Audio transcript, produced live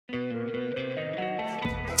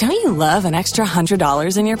Don't you love an extra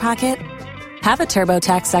 $100 in your pocket? Have a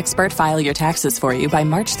TurboTax expert file your taxes for you by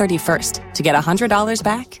March 31st to get $100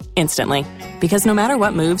 back instantly. Because no matter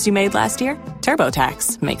what moves you made last year,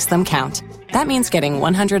 TurboTax makes them count. That means getting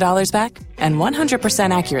 $100 back and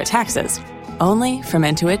 100% accurate taxes, only from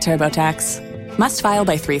Intuit TurboTax. Must file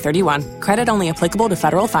by 3/31. Credit only applicable to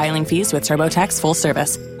federal filing fees with TurboTax full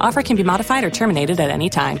service. Offer can be modified or terminated at any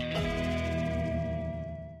time.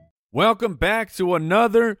 Welcome back to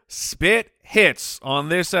another Spit Hits. On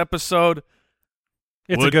this episode,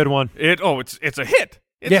 it's a good one. It's a hit.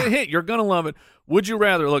 It's a hit. You're gonna love it. Would you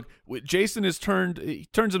rather? Look, Jason he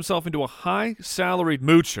turns himself into a high salaried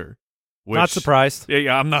moocher. Not surprised.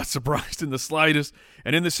 Yeah, I'm not surprised in the slightest.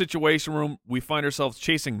 And in the Situation Room, we find ourselves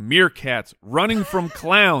chasing meerkats, running from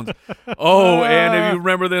clowns. Oh, and if you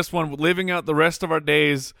remember this one, living out the rest of our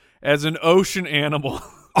days as an ocean animal.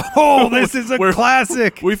 Oh, this is a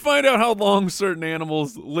classic. We find out how long certain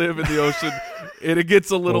animals live in the ocean, and it gets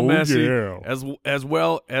a little messy, as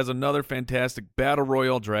well as another fantastic Battle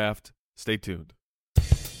Royale draft. Stay tuned.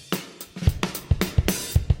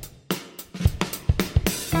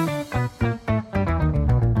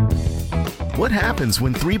 What happens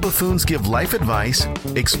when three buffoons give life advice,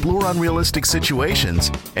 explore unrealistic situations,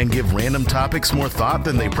 and give random topics more thought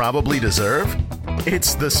than they probably deserve?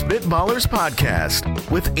 It's the Spitballers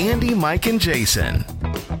Podcast with Andy, Mike, and Jason.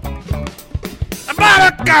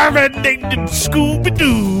 About a garment named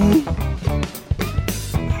Scooby-Doo.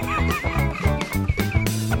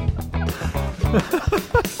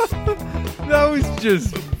 That was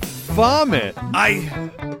just vomit. I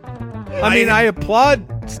mean, I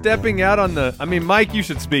applaud stepping out on the... I mean, Mike, you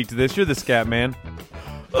should speak to this. You're the scat man.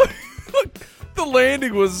 The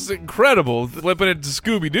landing was incredible, flipping it to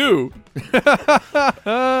Scooby-Doo.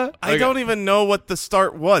 I don't even know what the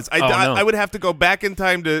start was. I would have to go back in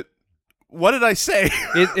time to... What did I say?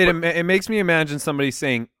 It makes me imagine somebody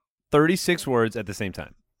saying 36 words at the same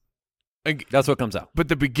time. That's what comes out. But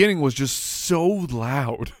the beginning was just so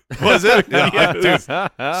loud. Was it? Yeah, dude.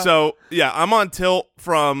 So, yeah, I'm on tilt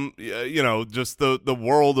from, just the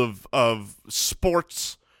world of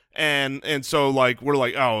sports. And so, like, we're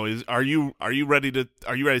like, oh, are you ready to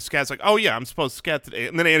scat? It's like, oh, yeah, I'm supposed to scat today.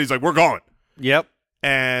 And then Andy's like, we're going. Yep.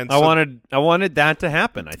 And I wanted that to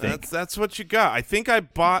happen, I think. That's what you got. I think I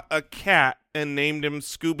bought a cat and named him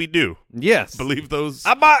Scooby-Doo. Yes. Believe those?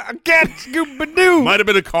 I bought a cat, Scooby-Doo. Might have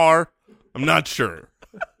been a car. I'm not sure.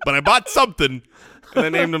 But I bought something, and I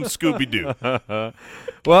named him Scooby-Doo.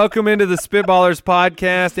 Welcome into the Spitballers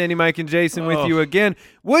Podcast. Andy, Mike, and Jason with you again.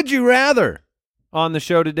 Would you rather? On the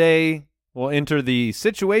show today, we'll enter the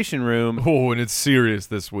Situation Room. Oh, and it's serious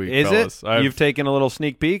this week, Is fellas. it? You've taken a little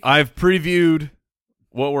sneak peek? I've previewed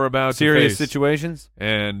what we're about Serious to face. situations?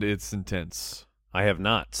 And it's intense. I have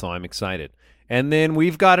not, so I'm excited. And then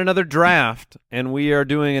we've got another draft, and we are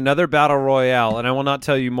doing another Battle Royale, and I will not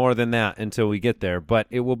tell you more than that until we get there, but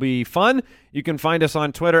it will be fun. You can find us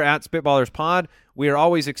on Twitter at SpitballersPod. We are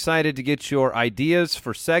always excited to get your ideas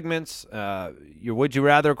for segments, your Would You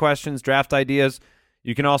Rather questions, draft ideas.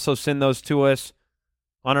 You can also send those to us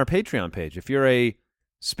on our Patreon page. If you're a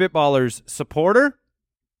Spitballers supporter,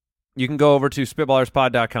 you can go over to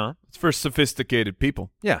SpitballersPod.com. It's for sophisticated people.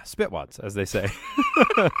 Yeah, spitwads, as they say.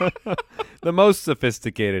 The most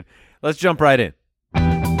sophisticated. Let's jump right in.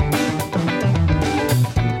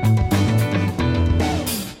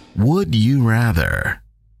 Would you rather?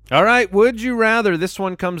 All right, would you rather? This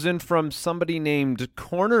one comes in from somebody named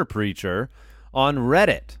Corner Preacher on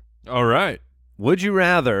Reddit. All right. Would you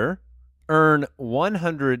rather earn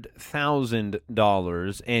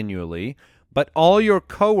 $100,000 annually, but all your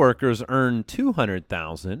coworkers earn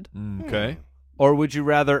 $200,000? Okay. Or would you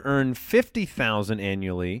rather earn $50,000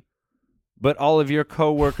 annually, but all of your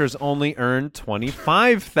coworkers only earn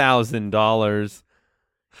 $25,000?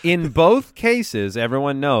 In both cases,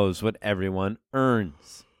 everyone knows what everyone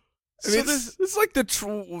earns. I mean, it's like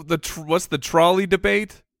what's the trolley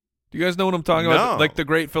debate? Do you guys know what I'm talking about? Like the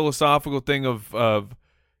great philosophical thing of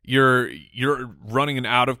you're running an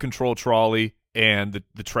out of control trolley and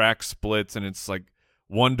the track splits and it's like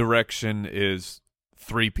one direction is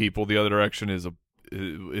 3 people, the other direction is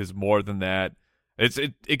more than that.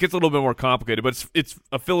 It gets a little bit more complicated, but it's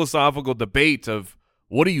a philosophical debate of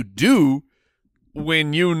what do you do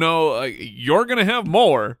when you know you're going to have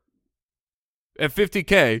more at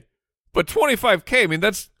 $50K, but $25K, I mean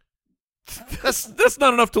that's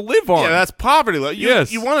not enough to live on. Yeah, that's poverty.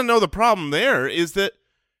 Yes. You want to know the problem there is that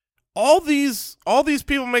all these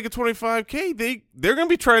people making $25K, they're going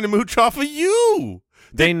to be trying to mooch off of you.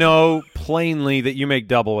 They know plainly that you make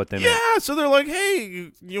double what they make. Yeah, so they're like,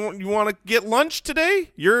 "Hey, you want to get lunch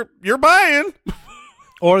today? You're buying."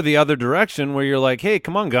 Or the other direction where you're like, hey,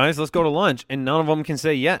 come on, guys, let's go to lunch, and none of them can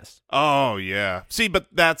say yes. Oh, yeah. See, but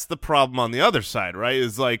that's the problem on the other side, right?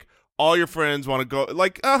 Is like all your friends want to go,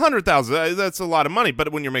 like 100,000, that's a lot of money,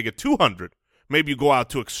 but when you're making 200, maybe you go out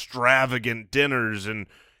to extravagant dinners and,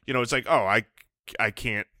 it's like, oh, I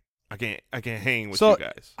can't hang with you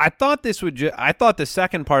guys. I thought I thought the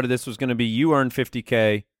second part of this was going to be you earn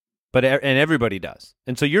 $50K, and everybody does.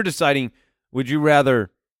 And so you're deciding, would you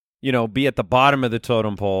rather, be at the bottom of the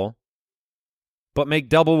totem pole, but make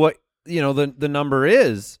double what, the number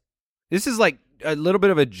is? This is like a little bit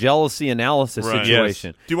of a jealousy analysis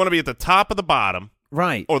situation. Yes. Do you want to be at the top of the bottom?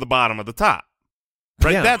 Right. Or the bottom of the top?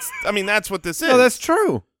 Right? Yeah. That's what this is. No, that's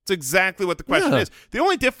true. It's exactly what the question is. The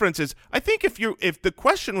only difference is, I think if the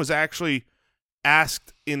question was actually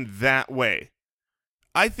asked in that way,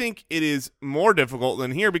 I think it is more difficult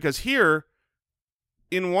than here, because here,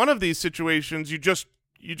 in one of these situations, you just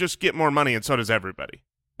get more money, and so does everybody.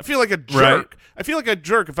 I feel like a jerk. Right. I feel like a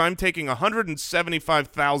jerk if I'm taking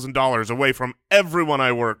 $175,000 away from everyone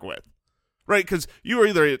I work with, right? Because you are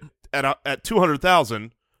either at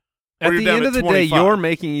 200,000. At the end of the day, you're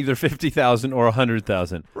making either 50,000 or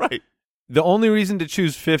 100,000. Right. The only reason to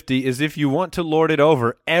choose 50 is if you want to lord it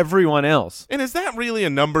over everyone else. And is that really a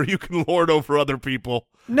number you can lord over other people?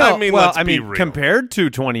 No. Let's be real. Compared to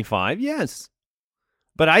 25, yes.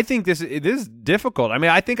 But I think it is difficult.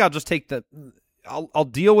 I think I'll just take I'll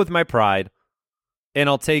deal with my pride, and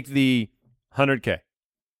I'll take the 100K.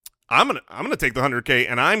 I'm gonna take the 100K,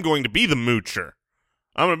 and I'm going to be the moocher.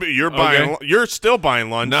 You're still buying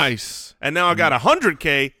lunch. Nice. And now I got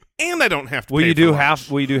 100K, and I don't have to. Will you do half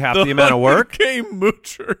the amount of work? 100K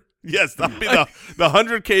moocher. Yes, that'll be the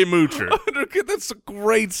 100K moocher. 100K, that's a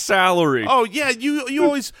great salary. Oh yeah, you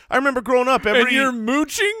always. I remember growing up. And you're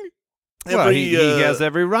mooching. He has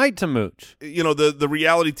every right to mooch. The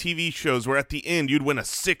reality TV shows where at the end you'd win a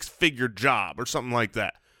 6-figure job or something like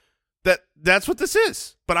that. That's what this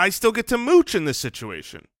is. But I still get to mooch in this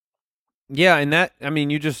situation. Yeah, and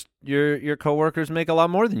your coworkers make a lot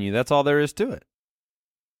more than you. That's all there is to it.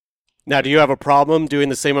 Now, do you have a problem doing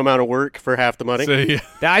the same amount of work for half the money? So, yeah.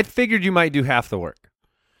 I figured you might do half the work.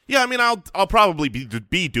 Yeah, I'll probably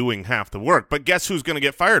be doing half the work, but guess who's going to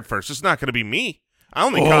get fired first? It's not going to be me. I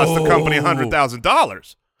only cost the company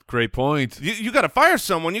 $100,000. Great point. You got to fire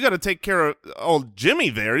someone. You got to take care of old Jimmy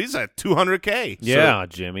there. He's at $200K. Yeah,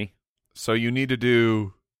 Jimmy. So you need to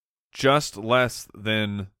do just less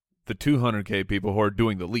than the 200K people who are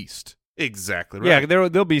doing the least. Exactly right. Yeah,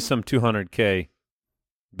 there'll be some 200K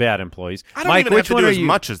bad employees. I don't even have to do as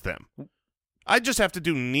much as them. I just have to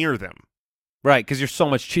do near them. Right, because you're so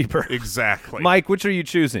much cheaper. Exactly. Mike, which are you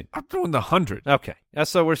choosing? I'm doing the 100. Okay,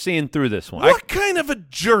 so we're seeing through this one. What kind of a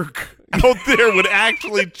jerk out there would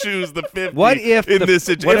actually choose the 50 what if in this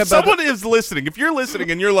situation? If someone is listening, if you're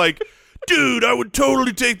listening and you're like, dude, I would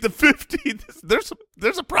totally take the 50,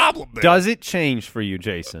 there's a problem there. Does it change for you,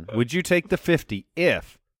 Jason? Would you take the 50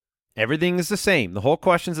 if everything is the same, the whole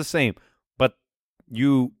question's the same, but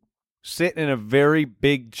you sit in a very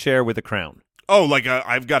big chair with a crown? Oh, like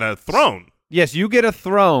I've got a throne. Yes, you get a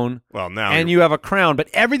throne, and you have a crown, but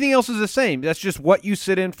everything else is the same. That's just what you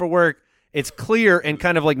sit in for work. It's clear and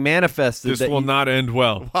kind of like manifested. This will not end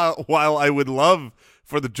well. While I would love,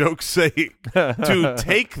 for the joke's sake, to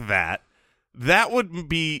take that would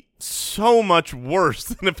be so much worse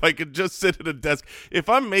than if I could just sit at a desk. If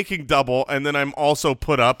I'm making double and then I'm also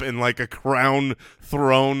put up in like a crown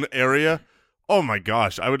throne area, oh my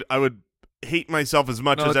gosh, I would hate myself as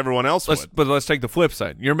much as everyone else would. But let's take the flip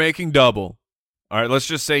side. You're making double. All right, let's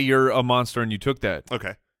just say you're a monster and you took that.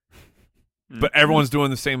 Okay. But everyone's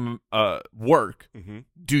doing the same work. Mm-hmm.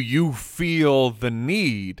 Do you feel the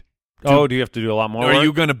need? Do you have to do a lot more Or work? are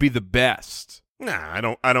you going to be the best?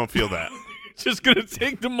 Nah, I don't feel that. Just going to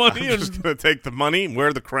take the money? I'm just going to take the money,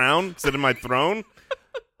 wear the crown, sit in my throne.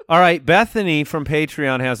 All right, Bethany from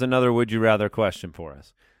Patreon has another would you rather question for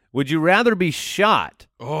us. Would you rather be shot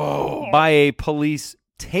by a police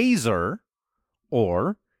taser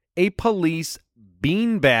or a police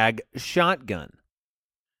beanbag shotgun?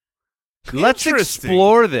 Let's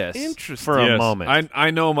explore this for a moment.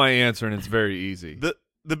 I know my answer, and it's very easy.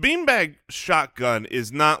 The beanbag shotgun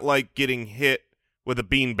is not like getting hit with a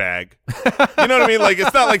beanbag. You know what I mean? Like,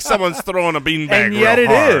 it's not like someone's throwing a beanbag and yet real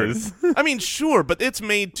hard. It is. I mean, sure, but it's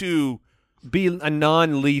made to be a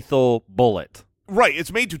non-lethal bullet. Right.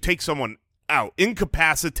 It's made to take someone out,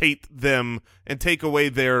 incapacitate them, and take away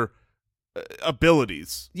their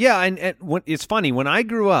abilities. Yeah, and it's funny. When I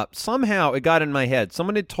grew up, somehow it got in my head.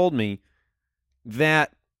 Someone had told me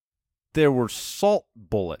that there were salt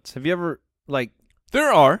bullets. Have you ever, like... There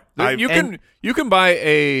are. You can buy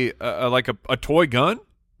a toy gun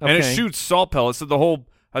And it shoots salt pellets. So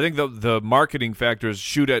I think the marketing factor is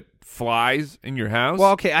shoot at flies in your house.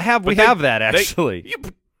 Well, okay, we have that actually.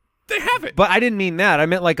 They have it. But I didn't mean that. I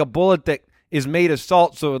meant like a bullet that is made of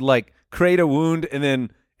salt, so it would like create a wound, and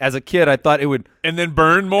then as a kid I thought it would and then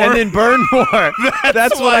burn more.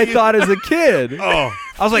 That's what I thought as a kid. Oh.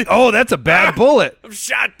 I was like, oh, that's a bad bullet. I'm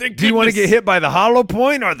shot. Do you want to get hit by the hollow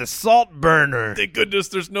point or the salt burner? Thank goodness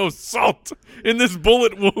there's no salt in this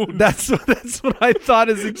bullet wound. That's what I thought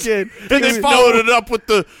as a kid. And they followed it up with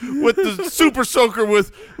the super soaker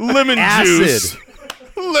with lemon juice.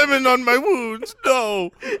 Lemon on my wounds.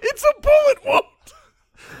 No, it's a bullet wound.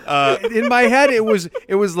 In my head, it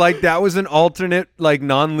was like that was an alternate, like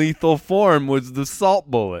non-lethal form was the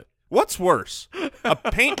salt bullet. What's worse, a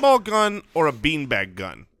paintball gun or a beanbag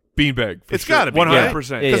gun? Beanbag. It's got to be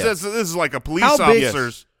 100%. Because this is like a police How big-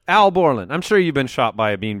 officer's. Al Borland, I'm sure you've been shot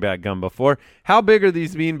by a beanbag gun before. How big are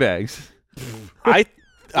these beanbags? I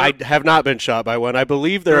have not been shot by one. I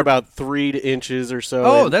believe they're about 3 inches or so.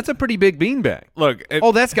 Oh, that's a pretty big beanbag. Look,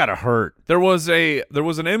 that's got to hurt. There was an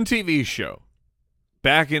MTV show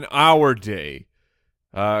back in our day,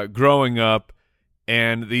 growing up,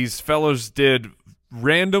 and these fellows did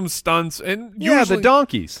random stunts, and usually, the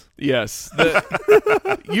donkeys. Yes,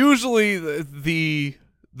 usually the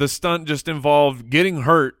stunt just involved getting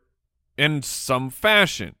hurt in some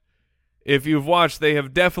fashion. If you've watched, they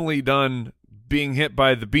have definitely done being hit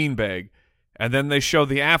by the beanbag, and then they show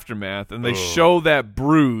the aftermath, and they show that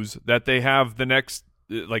bruise that they have the next,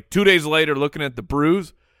 like 2 days later, looking at the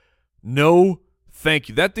bruise. No, thank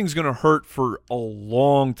you. That thing's going to hurt for a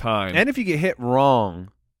long time. And if you get hit wrong,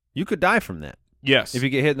 you could die from that. Yes. If you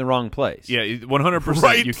get hit in the wrong place. Yeah, 100%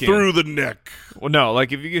 Right you can. through the neck. Well, no,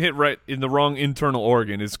 like if you get hit right in the wrong internal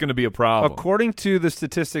organ, it's going to be a problem. According to the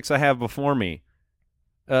statistics I have before me,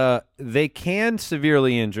 they can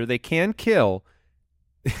severely injure. They can kill.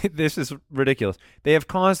 This is ridiculous. They have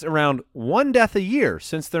caused around 1 death a year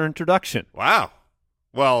since their introduction. Wow.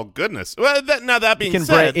 Well, goodness. Well, that being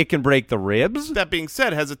said, it can break the ribs. That being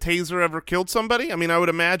said, has a taser ever killed somebody? I mean, I would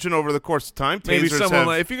imagine over the course of time, maybe tasers someone have,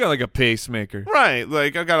 like, if you got like a pacemaker, right?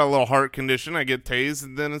 Like I got a little heart condition, I get tased,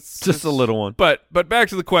 and then it's just a little one. But back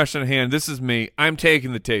to the question at hand. This is me. I'm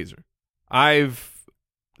taking the taser. I've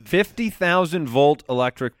 50,000 volt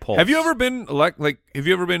electric pulse. Have you ever been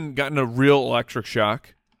gotten a real electric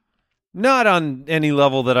shock? Not on any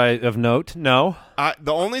level that I of note. No.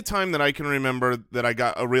 The only time that I can remember that I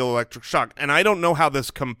got a real electric shock, and I don't know how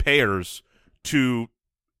this compares to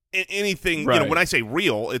anything. Right. You know, when I say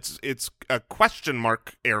real, it's a question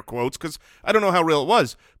mark, air quotes, because I don't know how real it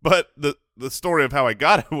was. But the story of how I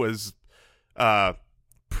got it was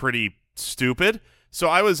pretty stupid. So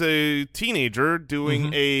I was a teenager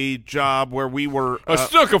doing a job where we were I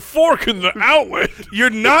stuck a fork in the outlet. You're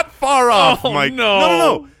not far off, Oh, Mike.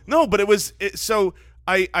 no. No, but so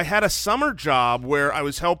I had a summer job where I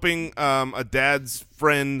was helping a dad's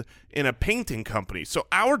friend in a painting company. So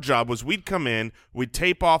our job was we'd come in, we'd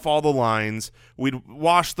tape off all the lines, we'd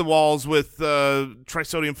wash the walls with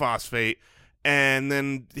trisodium phosphate, and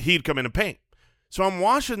then he'd come in and paint. So I'm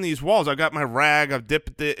washing these walls. I got my rag. I've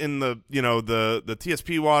dipped it in the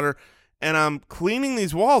TSP water, and I'm cleaning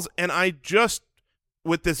these walls. And I just,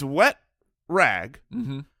 with this wet rag,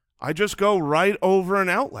 I just go right over an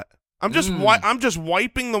outlet. I'm just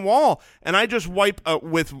wiping the wall, and I just wipe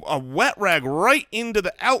with a wet rag right into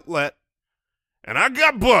the outlet, and I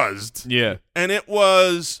got buzzed. Yeah, and it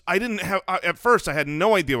was at first I had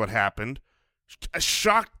no idea what happened. I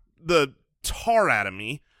shocked the tar out of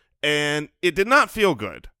me. And it did not feel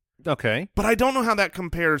good. Okay. But I don't know how that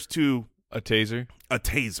compares to a taser. A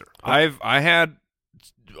taser. I had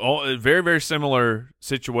a very, very similar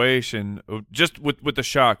situation just with the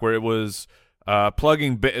shock where it was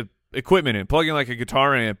plugging equipment in, plugging like a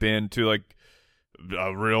guitar amp in to like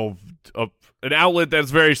an outlet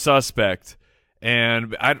that's very suspect.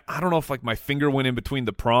 And I don't know if like my finger went in between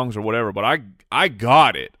the prongs or whatever, but I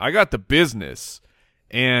got it. I got the business.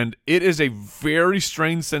 And it is a very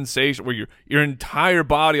strange sensation where your entire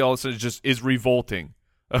body all of a sudden just is revolting.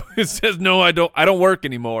 It says, "No, I don't work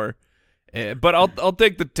anymore." But I'll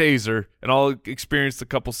take the taser and I'll experience a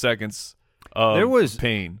couple seconds of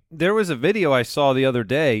pain. There was a video I saw the other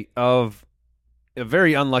day of a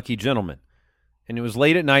very unlucky gentleman, and it was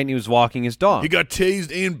late at night and he was walking his dog. He got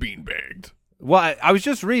tased and beanbagged. Well, I was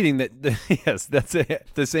just reading that. Yes, that's it.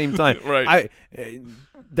 At the same time, right?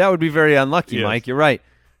 That would be very unlucky, yes. Mike. You're right.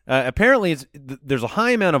 Apparently, there's a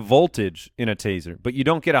high amount of voltage in a taser, but you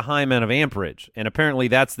don't get a high amount of amperage. And apparently,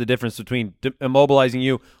 that's the difference between immobilizing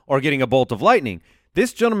you or getting a bolt of lightning.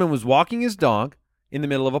 This gentleman was walking his dog in the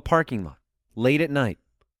middle of a parking lot late at night,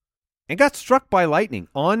 and got struck by lightning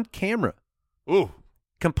on camera. Ooh.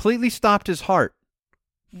 Completely stopped his heart.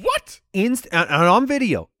 What? And on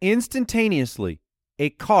video, instantaneously, a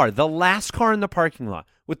car, the last car in the parking lot,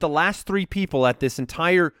 with the last 3 people at this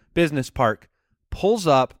entire business park, pulls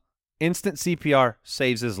up, instant CPR,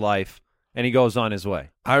 saves his life, and he goes on his way.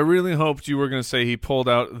 I really hoped you were going to say he pulled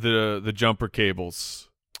out the jumper cables.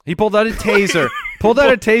 He pulled out a taser.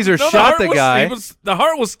 No, shot the guy. The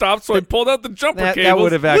heart was stopped, so he pulled out the jumper cables. That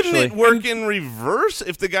would have actually. Wouldn't it work in reverse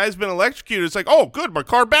if the guy's been electrocuted? It's like, oh, good, my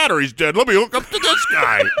car battery's dead. Let me hook up to this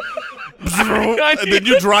guy. And then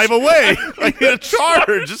you drive away. I need a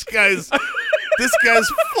charge. This guy's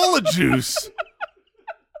full of juice.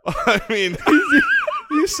 I mean,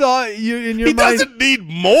 You saw you in your he mind. doesn't need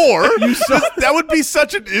more. That would be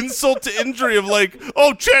such an insult to injury of like,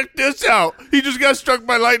 oh, check this out. He just got struck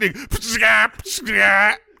by lightning.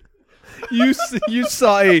 You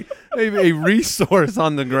saw a resource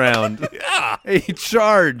on the ground. Yeah. A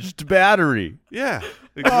charged battery. Yeah.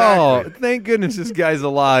 Oh, Exactly. thank goodness this guy's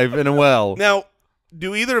alive and well. Now,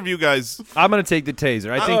 do either of you guys? I'm going to take the taser.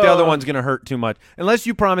 I think the other one's going to hurt too much. Unless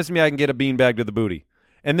you promise me I can get a beanbag to the booty.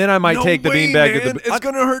 And then I might take the beanbag to the It's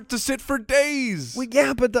going to hurt to sit for days. Well,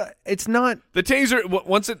 yeah, but it's not. The taser,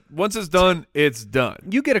 once it's done, it's done.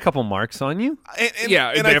 You get a couple marks on you. They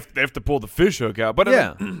have to pull the fish hook out. But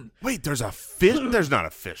Yeah. Wait, there's a fish? There's not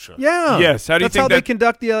a fish hook. Yeah. Yes, how do you That's think how they that-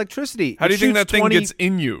 conduct the electricity. how do you think shoots that thing 20 gets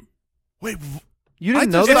in you? Wait, You I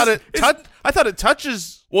didn't know just this? thought I thought it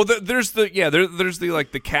touches. Well, there's the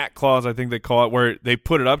like the cat claws, I think they call it, where they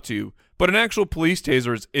put it up to you. But an actual police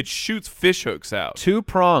taser, it shoots fish hooks out. 2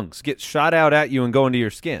 prongs get shot out at you and go into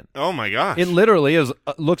your skin. Oh my gosh! It literally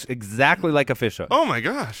looks exactly like a fish hook. Oh my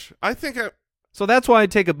gosh! I think So that's why I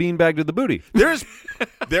take a beanbag to the booty.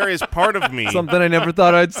 there is part of me. Something I never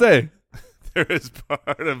thought I'd say. There is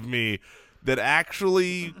part of me that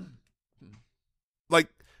actually, like,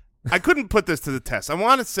 I couldn't put this to the test. I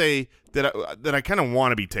want to say that I kind of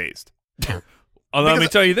want to be tased. Let me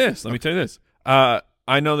tell you this.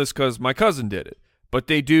 I know this because my cousin did it. But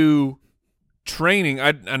they do training.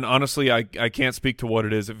 And honestly, I can't speak to what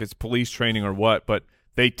it is, if it's police training or what. But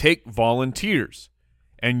they take volunteers.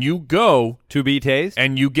 And you go. To be tased?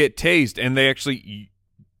 And you get tased. And they actually,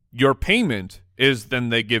 your payment is then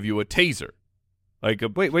they give you a taser. Like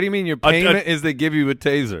Wait, what do you mean your payment is they give you a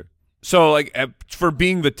taser? So, like, for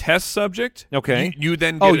being the test subject, Okay. you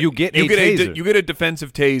then you get a taser. you get a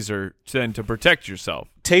defensive taser to protect yourself.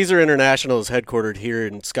 Taser International is headquartered here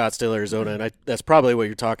in Scottsdale, Arizona, and that's probably what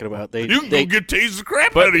you're talking about. You can go get tased the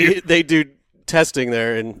crap out of you. They do testing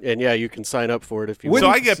there, and yeah, you can sign up for it if you want. So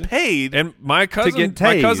I get paid. And my cousin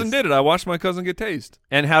did it. I watched my cousin get tased.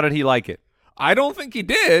 And how did he like it? I don't think he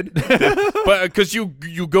did, but because you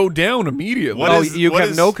go down immediately. You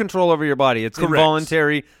have no control over your body. It's Correct.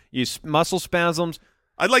 involuntary. You muscle spasms.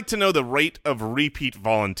 I'd like to know the rate of repeat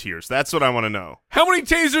volunteers. That's what I want to know. How many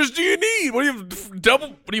tasers do you need? What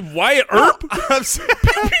do you Wyatt Earp?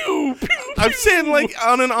 I'm saying like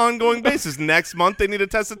on an ongoing basis. Next month they need to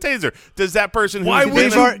test a taser. Does that person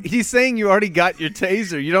He's saying you already got your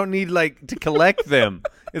taser. You don't need to collect them.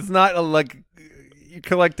 It's not like you're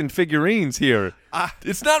collecting figurines here.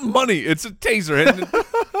 It's not money. It's a taser.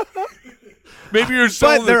 Maybe you're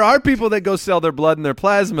selling. But there are people that go sell their blood and their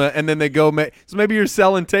plasma, and then they go. So maybe you're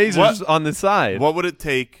selling tasers on the side. What would it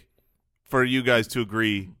take for you guys to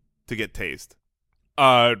agree to get tased?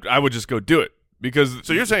 I would just go do it because.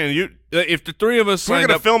 So you're saying if the 3 of us we're signed going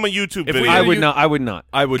to up, film a YouTube video. I would not. I would not.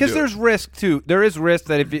 I would because do there's risk too. There is risk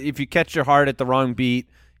that if you catch your heart at the wrong beat,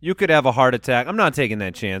 you could have a heart attack. I'm not taking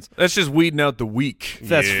that chance. That's just weeding out the weak.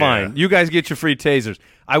 That's fine. You guys get your free tasers.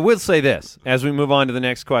 I will say this as we move on to the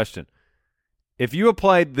next question. If you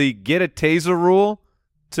applied the get a taser rule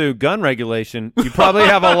to gun regulation, you probably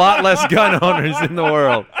have a lot less gun owners in the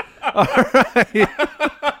world. All right.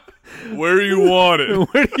 Where do you want it?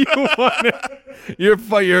 Where do you want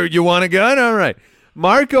it? You want a gun? All right.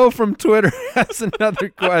 Marco from Twitter has another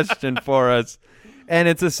question for us, and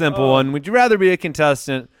it's a simple one. Would you rather be a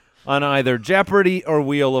contestant on either Jeopardy or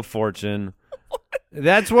Wheel of Fortune?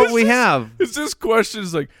 That's what we have. This question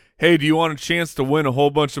is like, hey, do you want a chance to win a whole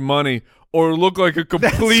bunch of money or look like a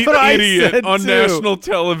complete idiot on national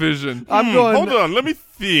television? I'm going. Hold on, let me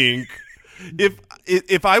think.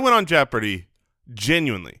 If I went on Jeopardy,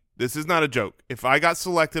 genuinely, this is not a joke. If I got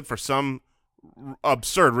selected for some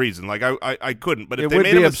absurd reason, like I couldn't, but if they would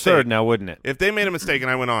made be a absurd mistake, now, wouldn't it? If they made a mistake and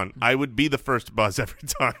I went on, I would be the first buzz every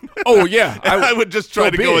time. Oh yeah, And I would just try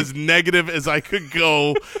to go big. as negative as I could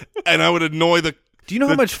go, and I would annoy the. Do you know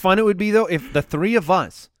how much fun it would be though if the 3 of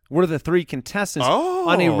us were the 3 contestants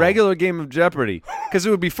on a regular game of Jeopardy, because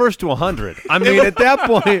it would be first to 100. I mean, at that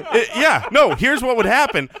point. Here's what would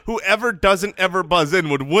happen. Whoever doesn't ever buzz in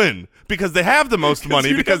would win because they have the most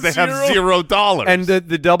money because they have $0. And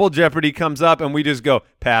the double Jeopardy comes up, and we just go,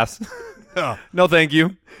 pass. No, thank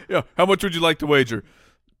you. Yeah. How much would you like to wager?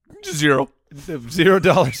 $0.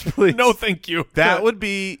 $0, please. No, thank you. That would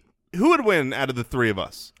be – who would win out of the 3 of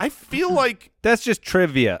us? I feel like – that's just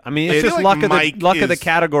trivia. I mean, it's just like luck of the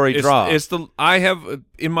category draw. I have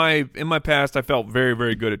in my past I felt very,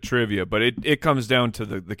 very good at trivia, but it comes down to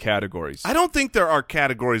the categories. I don't think there are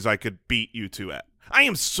categories I could beat you 2 at. I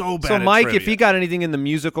am so bad at trivia. So, Mike, if he got anything in the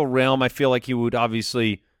musical realm, I feel like he would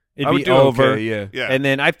obviously it'd I would be do over. Okay, yeah. And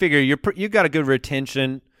then I figure you got a good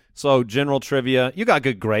retention. So general trivia, you got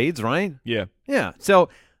good grades, right? Yeah. Yeah. So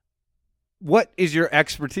what is your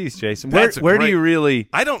expertise, Jason? Where do you really?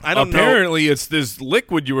 I don't know. Apparently, it's this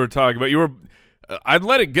liquid you were talking about. You were, I'd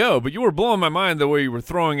let it go, but you were blowing my mind the way you were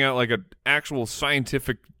throwing out like an actual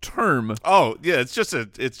scientific term. Oh yeah, it's just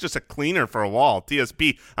a cleaner for a wall.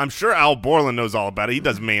 TSP. I'm sure Al Borland knows all about it. He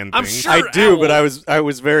does man things. I'm sure I do, but I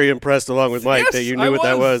was very impressed along with Mike that you knew what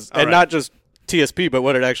that was, and not just TSP, but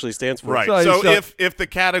what it actually stands for. Right. So if the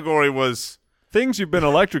category was things you've been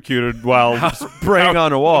electrocuted while spraying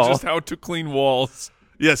on a wall. Just how to clean walls.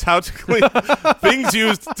 Yes, how to clean things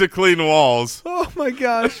used to clean walls. Oh my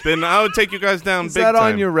gosh! Then I would take you guys down. Is big that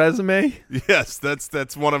time. on your resume? Yes,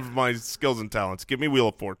 that's one of my skills and talents. Give me Wheel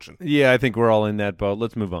of Fortune. Yeah, I think we're all in that boat.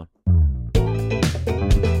 Let's move on.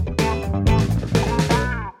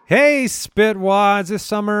 Hey, Spitwads, this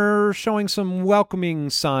summer showing some welcoming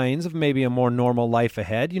signs of maybe a more normal life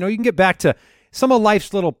ahead. You know, you can get back to some of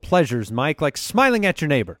life's little pleasures, Mike, like smiling at your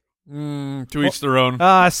neighbor. To each their own.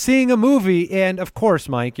 Seeing a movie, and of course,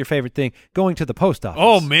 Mike, your favorite thing, going to the post office.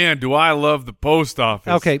 Oh, man, do I love the post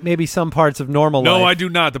office. Okay, maybe some parts of normal life. No, I do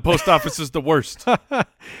not. The post office is the worst.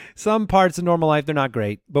 Some parts of normal life, they're not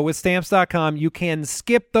great. But with Stamps.com, you can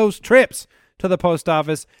skip those trips to the post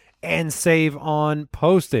office and save on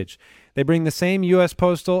postage. They bring the same U.S.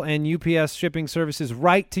 Postal and UPS shipping services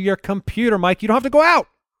right to your computer, Mike. You don't have to go out.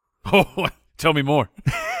 Oh, tell me more.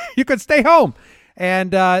 You could stay home.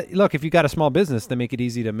 And look, if you got a small business, they make it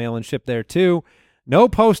easy to mail and ship there too. No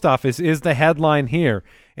post office is the headline here.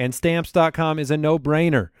 And Stamps.com is a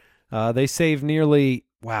no-brainer. They save nearly,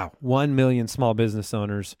 1 million small business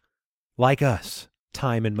owners like us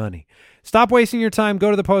time and money. Stop wasting your time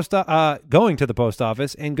going to the post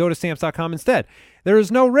office and go to Stamps.com instead. There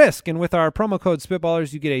is no risk, and with our promo code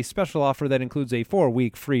Spitballers, you get a special offer that includes a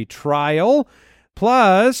 4-week free trial,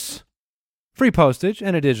 plus free postage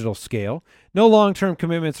and a digital scale. No long-term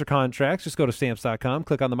commitments or contracts. Just go to Stamps.com,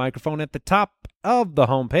 click on the microphone at the top of the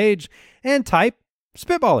homepage, and type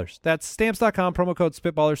Spitballers. That's Stamps.com, promo code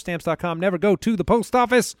Spitballers, Stamps.com. Never go to the post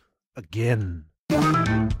office again.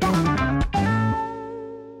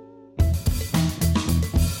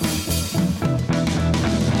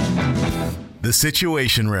 The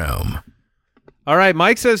Situation Room. All right,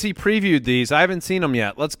 Mike says he previewed these. I haven't seen them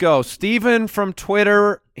yet. Let's go. Steven from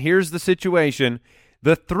Twitter, here's the situation.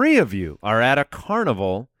 The 3 of you are at a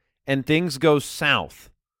carnival, and things go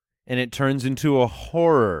south, and it turns into a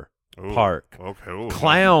horror park. Okay. Ooh.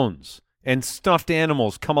 Clowns and stuffed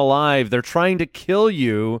animals come alive. They're trying to kill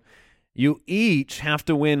you. You each have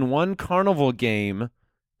to win one carnival game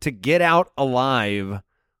to get out alive.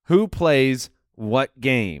 Who plays what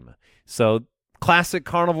game? So classic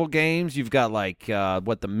carnival games, you've got like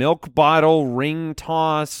the milk bottle ring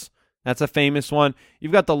toss. That's a famous one.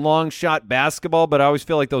 You've got the long shot basketball, but I always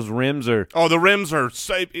feel like those rims are the rims are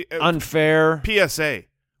unfair. PSA.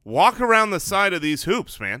 Walk around the side of these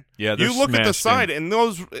hoops, man. Yeah, you look at the side, and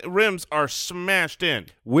those rims are smashed in.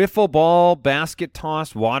 Wiffle ball, basket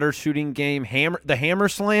toss, water shooting game, the hammer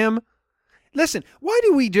slam. Listen, why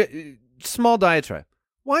do we small diatribe?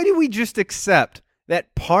 Why do we just accept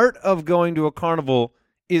that part of going to a carnival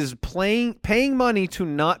is paying money to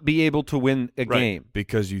not be able to win a game?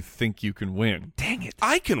 Because you think you can win. Dang it.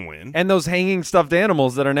 I can win. And those hanging stuffed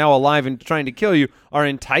animals that are now alive and trying to kill you are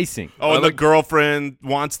enticing. Oh, and the girlfriend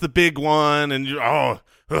wants the big one, and you want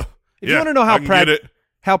to know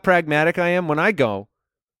how pragmatic I am, when I go,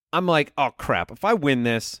 I'm like, oh, crap, if I win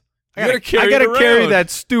this, I got to carry that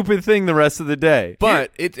stupid thing the rest of the day.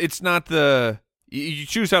 But it's not the... You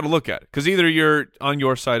choose how to look at it, because either you're on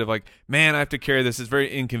your side of like, man, I have to carry this. It's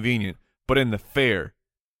very inconvenient. But in the fair,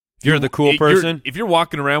 you're the cool person. If you're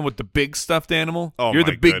walking around with the big stuffed animal, you're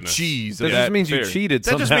the big cheese. That just means you cheated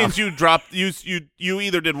somehow. That just means you dropped. You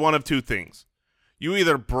either did one of two things. You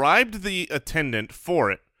either bribed the attendant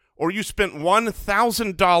for it, or you spent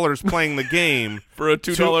 $1,000 playing the game for a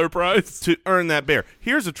 $2 prize to earn that bear.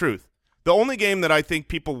 Here's the truth. The only game that I think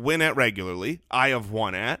people win at regularly, I have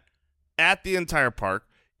won at the entire park,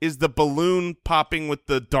 is the balloon popping with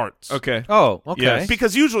the darts. Okay. Oh, okay. Yes.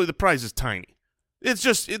 Because usually the prize is tiny. It's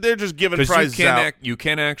just they're just giving prizes out. You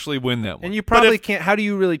can't actually win that one. And you probably can't. How do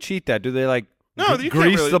you really cheat that? Do they you grease can't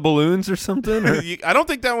really, the balloons or something? Or? I don't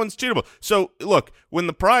think that one's cheatable. So look, when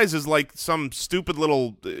the prize is like some stupid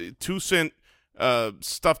little 2-cent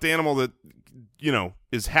stuffed animal that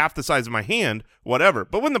is half the size of my hand, whatever.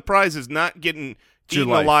 But when the prize is not getting eaten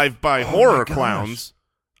alive by horror clowns,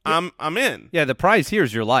 I'm in. Yeah, the prize here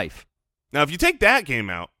is your life. Now, if you take that game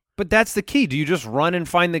out. But that's the key. Do you just run and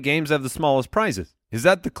find the games that have the smallest prizes? Is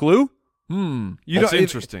that the clue? That's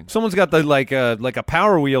interesting. Someone's got the like a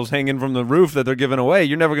Power Wheels hanging from the roof that they're giving away.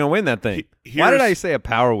 You're never going to win that thing. Why did I say a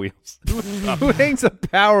Power Wheels? Who hangs a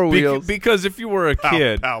Power Wheels? Because if you were a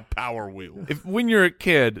kid, Power Wheel. When you're a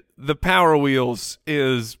kid, the Power Wheels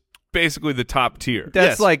is basically the top tier.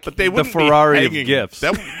 That's but they the Ferrari of gifts.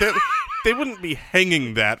 They wouldn't be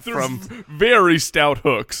hanging that from very stout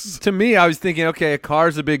hooks. To me, I was thinking, okay, a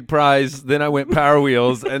car's a big prize. Then I went Power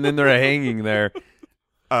Wheels, and then they're hanging there.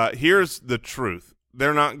 Here's the truth.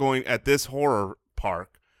 They're not going, at this horror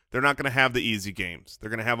park, they're not going to have the easy games. They're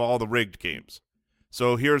going to have all the rigged games.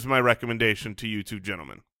 So here's my recommendation to you two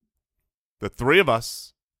gentlemen. The three of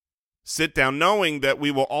us sit down knowing that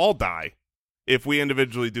we will all die if we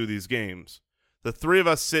individually do these games. The three of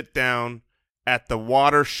us sit down at the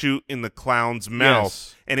water chute in the clown's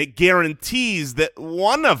mouth, and it guarantees that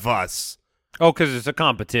one of us... Oh, because it's a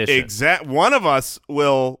competition. One of us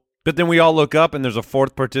will... But then we all look up, and there's a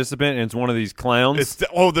fourth participant, and it's one of these clowns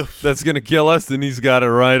that's going to kill us, and he's got it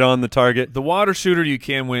right on the target. The water shooter you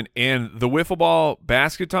can win, and the wiffle ball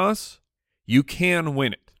basket toss, you can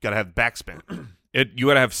win it. Got to have backspin. You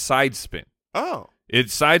got to have side spin. Oh.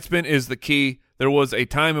 Side spin is the key. There was a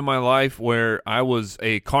time in my life where I was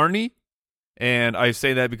a carny, and I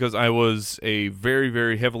say that because I was a very,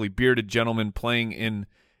 very heavily bearded gentleman playing in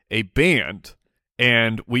a band,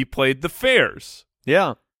 and we played the fairs.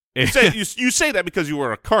 Yeah. You say that because you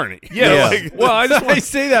were a carny. Yeah. Well, I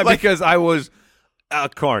say that because I was a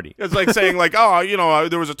carny. It's like saying,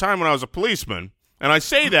 there was a time when I was a policeman, and I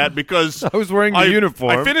say that because I was wearing a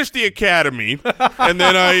uniform. I finished the academy, and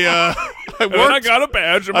then I got a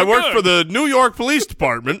badge. I worked for the New York Police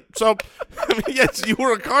Department. So, yes, you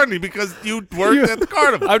were a carny because you worked at the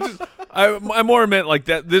carnival. I more meant like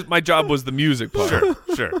that. My job was the music part.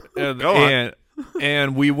 Sure. Go on.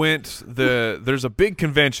 And we went there's a big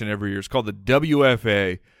convention every year. It's called the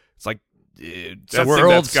WFA. It's like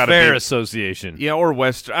World's Fair Association. Yeah, or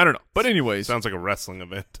Western. I don't know. But anyways. Sounds like a wrestling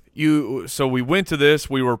event. So we went to this.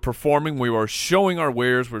 We were performing. We were showing our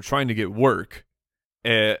wares. We were trying to get work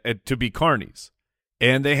to be carnies.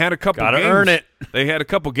 And they had a couple games. Gotta earn it. They had a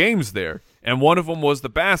couple games there. And one of them was the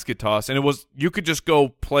basket toss. And you could just go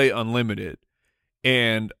play unlimited.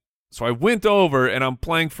 And so I went over, and I'm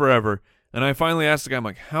playing forever. And I finally asked the guy, I'm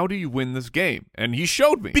like, how do you win this game? And he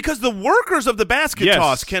showed me. Because the workers of the basket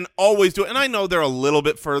toss can always do it. And I know they're a little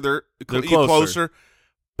bit further closer,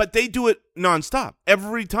 but they do it nonstop.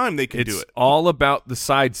 Every time they can do it. It's all about the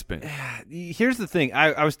side spin. Here's the thing.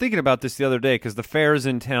 I was thinking about this the other day because the fair is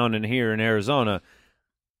in town and here in Arizona.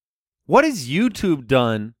 What has YouTube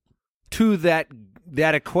done to that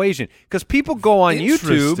equation? Because people go on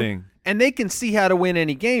YouTube and they can see how to win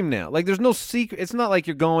any game now. Like, there's no secret. It's not like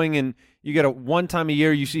you're going and you get one time a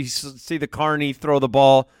year you see the carny throw the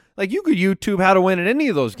ball. Like, you could YouTube how to win at any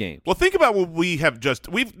of those games. Well, think about what we have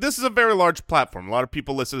this is a very large platform. A lot of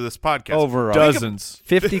people listen to this podcast. Over dozens.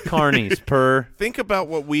 50 carnies per. Think about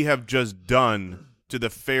what we have just done to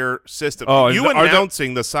the fair system. Oh, you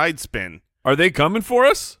announcing the side spin. Are they coming for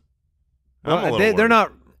us? They're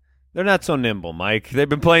not. They're not so nimble, Mike. They've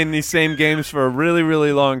been playing these same games for a really,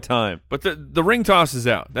 really long time. But the ring toss is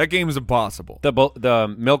out. That game is impossible.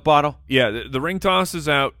 The milk bottle? Yeah, the ring toss is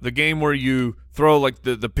out. The game where you throw like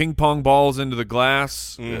the ping pong balls into the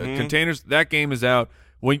glass containers, that game is out.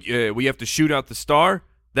 When we have to shoot out the star,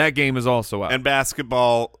 that game is also out. And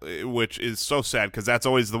basketball, which is so sad because that's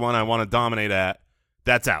always the one I want to dominate at,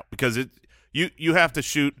 that's out because you have to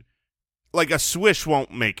shoot like a swish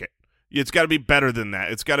won't make it. It's got to be better than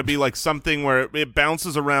that. It's got to be like something where it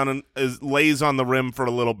bounces around and lays on the rim for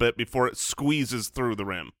a little bit before it squeezes through the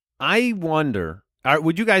rim. I wonder,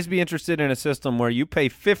 would you guys be interested in a system where you pay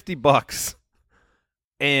 $50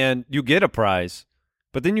 and you get a prize,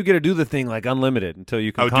 but then you get to do the thing like unlimited until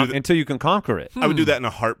you can conquer it? I would do that in a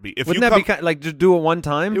heartbeat. Wouldn't that be like just do it one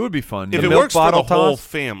time? It would be fun. If it works for the whole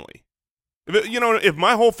family. If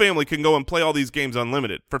my whole family can go and play all these games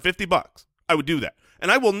unlimited for $50, I would do that.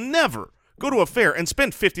 And I will never go to a fair and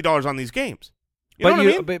spend $50 on these games. You know what I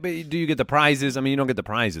mean? But do you get the prizes? I mean, you don't get the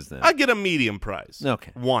prizes then. I get a medium prize.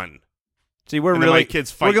 Okay. One. See, we're And then my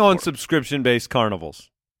kids fight we're going for it. subscription-based carnivals.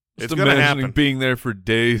 It's going to happen. Being there for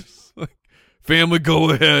days. Family,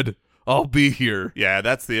 go ahead. I'll be here. Yeah,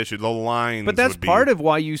 that's the issue. The lines. But that's part of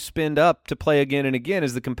why you spend up to play again and again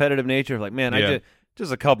is the competitive nature of like, man, I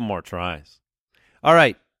just a couple more tries. All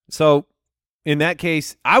right. So in that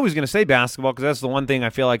case, I was going to say basketball because that's the one thing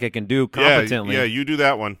I feel like I can do competently. Yeah, you do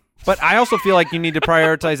that one. But I also feel like you need to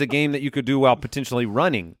prioritize a game that you could do while potentially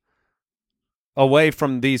running away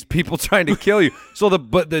from these people trying to kill you. So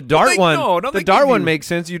the dart one makes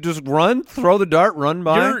sense. You just run, throw the dart, run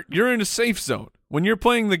by. You're in a safe zone. When you're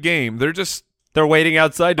playing the game, they're waiting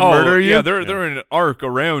outside to murder you? Yeah, they're in an arc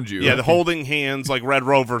around you. Yeah, the holding hands like Red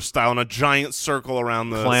Rover style in a giant circle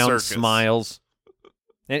around the Clown circus. smiles.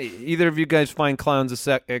 And either of you guys find clowns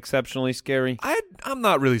exceptionally scary? I'm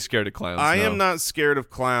not really scared of clowns. I am not scared of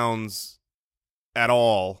clowns at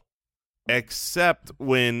all, except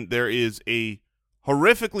when there is a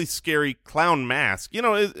horrifically scary clown mask.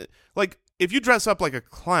 Like if you dress up like a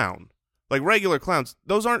clown, like regular clowns,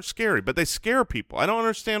 those aren't scary, but they scare people. I don't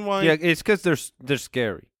understand why. Yeah, it's because they're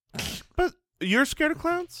scary. But you're scared of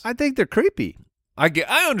clowns? I think they're creepy. I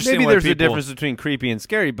understand. Maybe why there's a people... difference between creepy and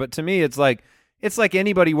scary, but to me, it's like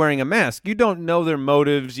anybody wearing a mask. You don't know their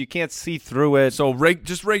motives. You can't see through it. So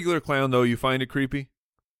just regular clown though, you find it creepy?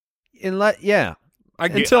 Yeah. I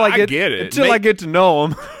get it. Until I get to know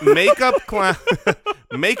them.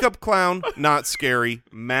 Makeup clown, not scary.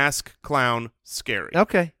 Mask clown, scary.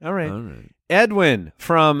 Okay, all right. Edwin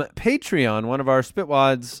from Patreon, one of our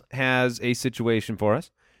Spitwads, has a situation for us.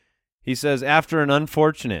 He says, after an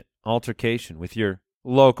unfortunate altercation with your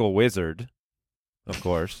local wizard, of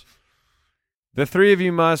course, the three of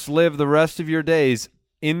you must live the rest of your days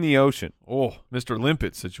in the ocean. Oh, Mr.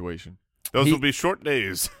 Limpet situation. Those will be short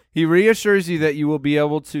days. He reassures you that you will be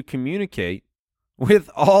able to communicate with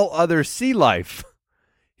all other sea life.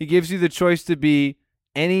 He gives you the choice to be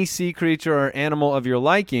any sea creature or animal of your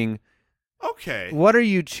liking. Okay. What are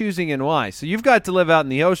you choosing and why? So you've got to live out in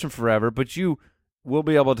the ocean forever, but you will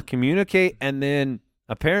be able to communicate and then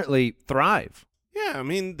apparently thrive. Yeah, I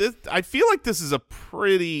mean, I feel like this is a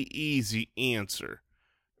pretty easy answer.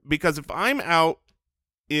 Because if I'm out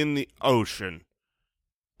in the ocean,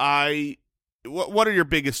 what are your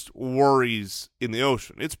biggest worries in the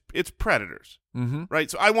ocean? It's predators,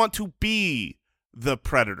 right? So I want to be the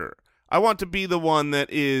predator. I want to be the one that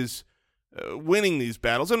is winning these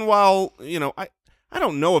battles. And while, I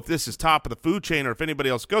don't know if this is top of the food chain or if anybody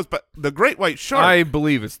else goes, but the great white shark. I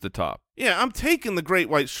believe it's the top. Yeah, I'm taking the great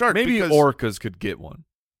white shark. Maybe orcas could get one.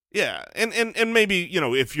 Yeah, and maybe,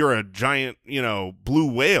 if you're a giant,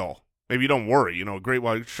 blue whale, maybe you don't worry. A great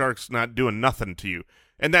white shark's not doing nothing to you.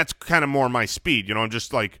 And that's kind of more my speed. I'm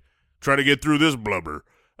just like, try to get through this blubber.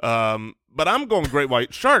 But I'm going great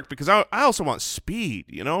white shark because I also want speed,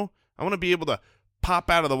 I want to be able to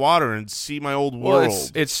pop out of the water and see my old world. Well,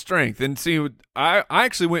 it's strength. And see, I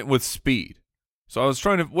actually went with speed. So I was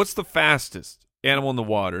trying to, what's the fastest animal in the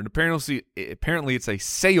water? And apparently it's a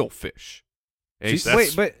sailfish.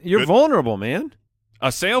 Wait, but you're vulnerable, man.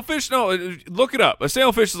 A sailfish? No, look it up. A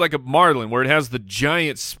sailfish is like a marlin where it has the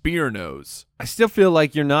giant spear nose. I still feel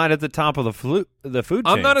like you're not at the top of the food chain.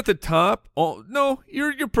 I'm not at the top. Oh, no,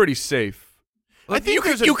 you're pretty safe. I think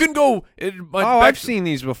you can go. I've seen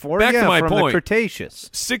these before. Back to my from point. The Cretaceous.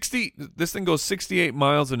 This thing goes 68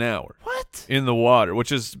 miles an hour. What? In the water,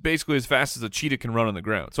 which is basically as fast as a cheetah can run on the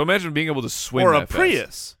ground. So imagine being able to swim or that a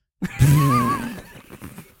Prius.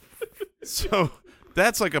 So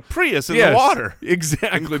that's like a Prius in the water.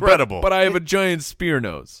 Exactly. Incredible. But I have a giant spear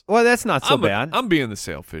nose. Well, that's not so bad. I'm being the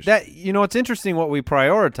sailfish. It's interesting what we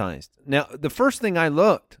prioritized. Now, the first thing I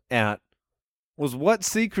looked at was what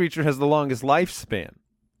sea creature has the longest lifespan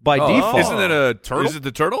by default. Isn't it a turtle? Is it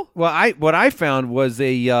the turtle? Well, what I found was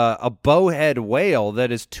a bowhead whale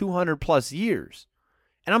that is 200 plus years.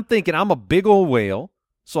 And I'm thinking I'm a big old whale,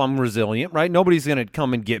 so I'm resilient, right? Nobody's going to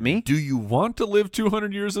come and get me. Do you want to live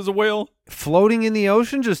 200 years as a whale? Floating in the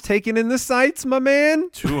ocean, just taking in the sights, my man.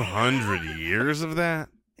 200 years of that?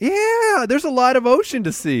 Yeah, there's a lot of ocean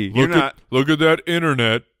to see. Look at that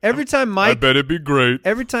internet. Every time Mike, I bet it'd be great.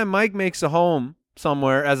 Every time Mike makes a home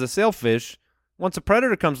somewhere as a sailfish, once a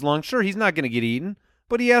predator comes along, sure, he's not going to get eaten,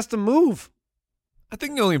 but he has to move. I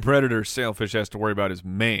think the only predator sailfish has to worry about is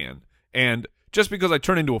man. And just because I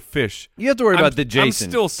turn into a fish, you have to worry about the Jason.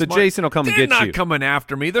 I'm still smart. The Jason will come and get you. They're not coming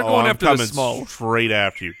after me. They're going after the small. Straight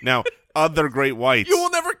after you. Now, other great whites. You will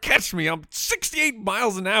never catch me. I'm 68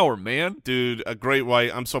 miles an hour, man. Dude, a great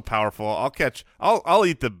white. I'm so powerful. I'll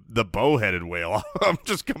eat the bow-headed whale. I'm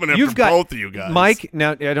just coming after both of you guys. Mike,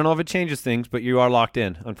 now, I don't know if it changes things, but you are locked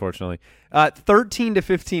in, unfortunately. 13 to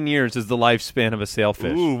 15 years is the lifespan of a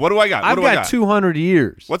sailfish. Ooh, what do I got? I've got 200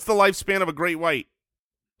 years. What's the lifespan of a great white?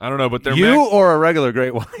 I don't know, but they're or a regular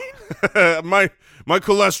great white? My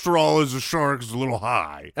cholesterol as a shark is a little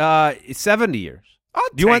high. 70 years.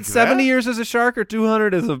 Do you want 70 years as a shark or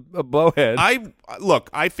 200 as a bowhead?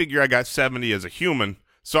 I figure I got 70 as a human,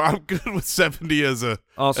 so I'm good with 70 as a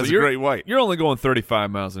great white. You're only going 35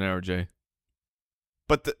 miles an hour, Jay.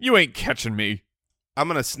 But you ain't catching me. I'm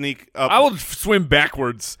gonna sneak up. I will swim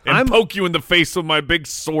backwards and poke you in the face with my big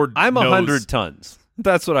sword. I'm nose. 100 tons.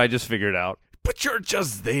 That's what I just figured out. But you're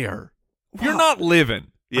just there. What? You're not living.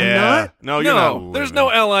 Yeah. No, you're not living. There's no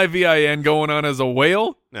LIVIN going on as a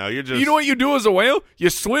whale. No, you're just. You know what you do as a whale? You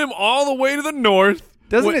swim all the way to the north.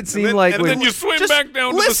 Doesn't it seem like? And then you swim back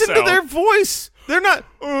down to the south. Listen to their voice. They're not.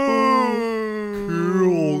 Kill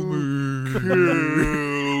me.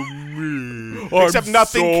 Except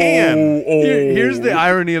nothing can. Here's the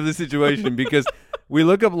irony of the situation, because we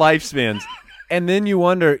look up lifespans, and then you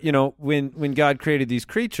wonder, when God created these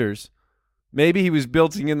creatures, maybe he was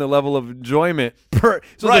building in the level of enjoyment.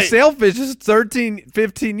 The sailfish is 13,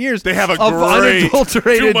 15 years. They have a of great,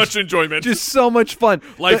 unadulterated, too much enjoyment. Just so much fun.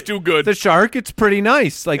 Life too good. The shark, it's pretty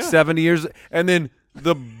nice, 70 years. And then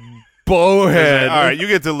the bowhead. All right, you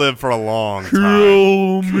get to live for a long time.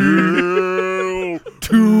 Kill me.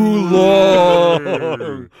 Too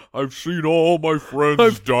long. I've seen all my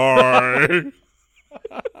friends die.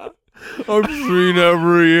 I've seen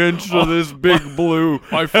every inch of this big blue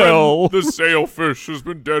My hell. friend, the sailfish, has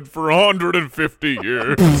been dead for 150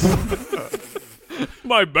 years.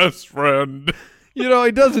 My best friend.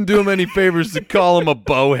 It doesn't do him any favors to call him a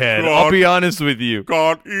bowhead. I'll be honest with you.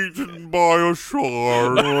 Got eaten by a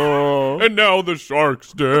shark. And now the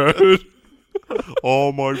shark's dead.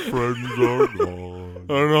 All my friends are gone.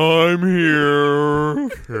 And I'm here.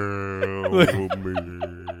 Kill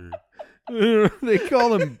me. They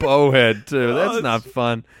call him bowhead, too. That's not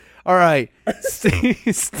fun. All right.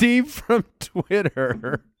 Steve from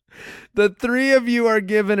Twitter. The three of you are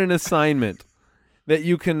given an assignment that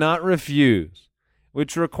you cannot refuse,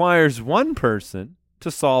 which requires one person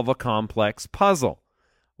to solve a complex puzzle,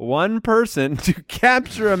 one person to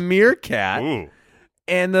capture a meerkat, Ooh.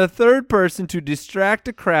 and the third person to distract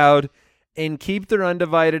a crowd and keep their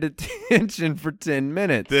undivided attention for 10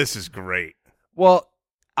 minutes. This is great. Well,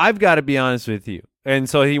 I've got to be honest with you. And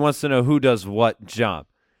so he wants to know who does what job.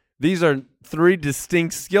 These are three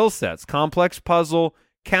distinct skill sets: complex puzzle,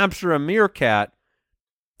 capture a meerkat,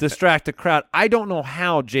 distract a crowd. I don't know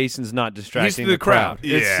how Jason's not distracting the crowd.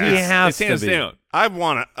 Yeah. He has to hands be. down. I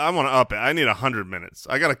want to up it. I need 100 minutes.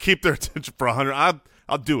 I got to keep their attention for 100.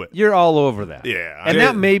 I'll do it. You're all over that. Yeah. And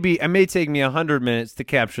that may take me 100 minutes to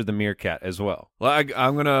capture the meerkat as well. Well,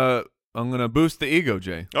 I'm gonna boost the ego,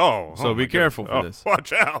 Jay. So be careful for this.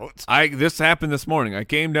 Watch out. This happened this morning. I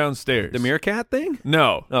came downstairs. The meerkat thing?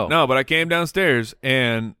 No. Oh. No, but I came downstairs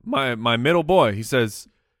and my middle boy, he says,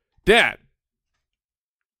 "Dad,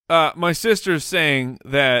 my sister's saying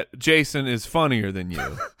that Jason is funnier than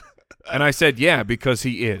you." And I said, "Yeah, because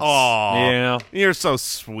he is." Oh, Yeah. You're so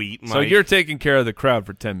sweet, Mike. So you're taking care of the crowd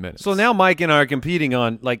for 10 minutes. So now Mike and I are competing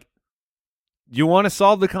on, you want to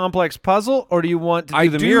solve the complex puzzle, or do you want to do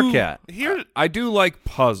the meerkat? I do like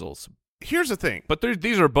puzzles, Here's the thing. but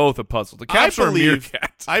these are both a puzzle. To capture a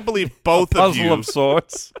meerkat. I believe both of Puzzle you. of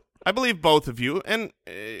sorts. I believe both of you, and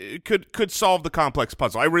could solve the complex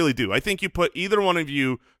puzzle. I really do. I think you put either one of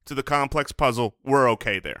you to the complex puzzle, we're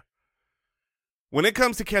okay there. When it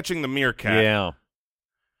comes to catching the meerkat, Yeah.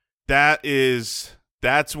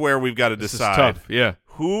 that's where we've got to This is decide tough. Yeah.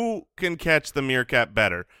 who can catch the meerkat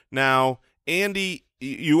better. Now, Andy,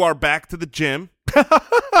 you are back to the gym,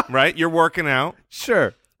 right? You're working out,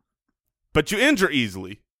 Sure. but you injure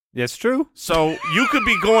easily. That's true. So you could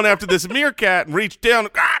be going after this meerkat and reach down,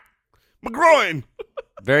 my groin.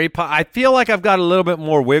 I feel like I've got a little bit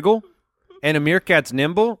more wiggle, and a meerkat's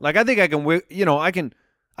nimble. I think I can,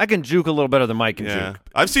 I can juke a little better than Mike can juke.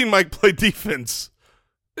 I've seen Mike play defense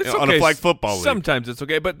It's on okay. a flag football league. Sometimes it's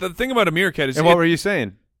okay, but the thing about a meerkat is And what were you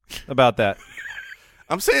saying about that?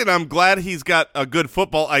 I'm saying I'm glad he's got a good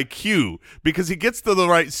football IQ because he gets to the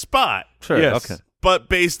right spot. Sure. Yes. Okay. But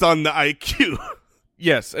based on the IQ.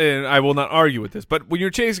 Yes, and I will not argue with this, but when you're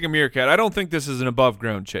chasing a meerkat, I don't think this is an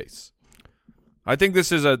above-ground chase. I think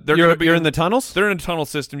this is You're in the tunnels? They're in a tunnel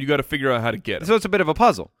system. You got to figure out how to get it. So it's a bit of a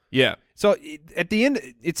puzzle. Yeah. So at the end,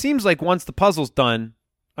 it seems like once the puzzle's done,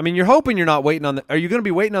 I mean, you're hoping you're not waiting on the – are you going to be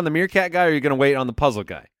waiting on the meerkat guy or are you going to wait on the puzzle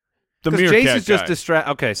guy? The meerkat Jace is just guy.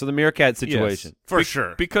 distracted. Okay, so the meerkat situation. Yes, For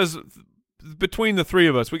sure. Because between the three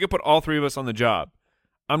of us, we could put all three of us on the job.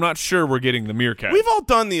 I'm not sure we're getting the meerkat. We've all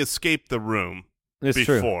done the escape the room It's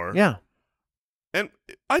before. true. Yeah. And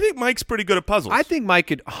I think Mike's pretty good at puzzles. I think Mike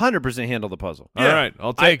could 100% handle the puzzle. All right,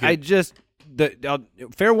 I'll take it. I just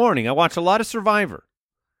fair warning. I watch a lot of Survivor.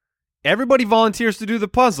 Everybody volunteers to do the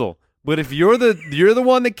puzzle, but if you're the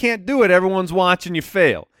one that can't do it, everyone's watching you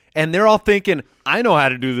fail, and they're all thinking, "I know how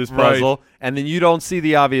to do this puzzle," and then you don't see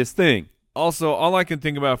the obvious thing. Also, all I can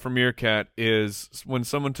think about for meerkat is when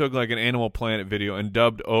someone took like an Animal Planet video and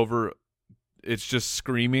dubbed over, it's just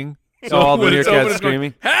screaming. So all the when it's meerkats open, it's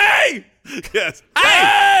screaming. going, hey! Yes.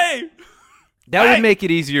 Hey! That would make it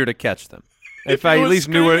easier to catch them if I it at was least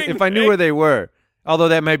knew where screaming, if I knew hey. where they were. Although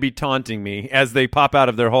that might be taunting me as they pop out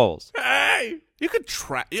of their holes. Hey! You could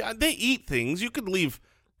trap. Yeah, they eat things. You could leave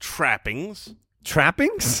trappings.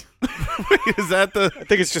 Trappings? Is that the I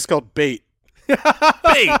think it's just called bait.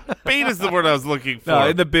 bait? Bait is the word I was looking for. No,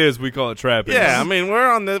 in the biz we call it trapping. Yeah, I mean we're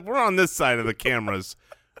on this side of the cameras.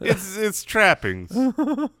 It's trappings.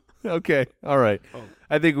 Okay. All right.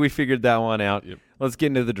 I think we figured that one out. Yep. Let's get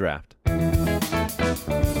into the draft.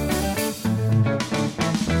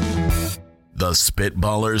 The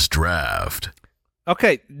Spitballers Draft.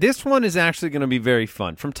 Okay, this one is actually going to be very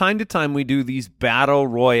fun. From time to time, we do these battle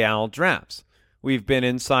royale drafts. We've been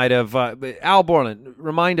inside of Al Borland.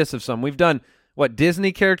 Remind us of some. We've done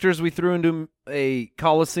Disney characters we threw into a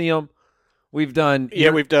Coliseum. We've done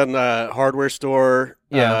We've done hardware store.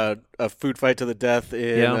 Yeah. A food fight to the death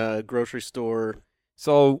in Yeah. a grocery store.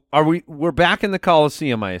 So we're back in the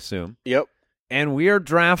Coliseum, I assume, Yep. and we are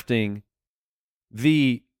drafting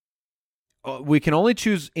the. We can only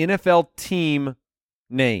choose NFL team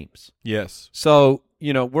names. Yes. So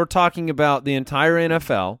we're talking about the entire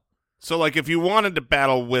NFL. So, like, if you wanted to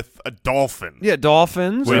battle with a dolphin, Yeah,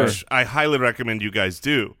 Dolphins. which I highly recommend you guys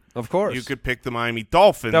do, of course, you could pick the Miami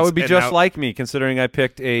Dolphins. that would be and just now- like me, considering I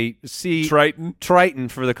picked a sea Triton.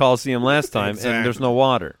 for the Coliseum last time, Exactly. and there's no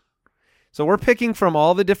water. So we're picking from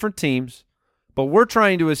all the different teams, but we're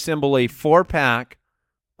trying to assemble a 4-pack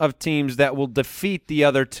of teams that will defeat the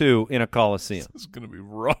other two in a Coliseum. This is going to be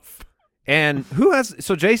rough. And who has?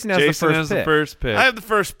 So Jason has Jason the first has pick. the first pick. I have the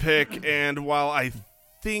first pick, and while I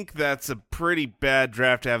think that's a pretty bad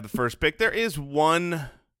draft to have the first pick, there is one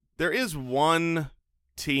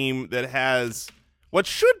team that has what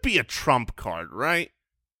should be a trump card, right?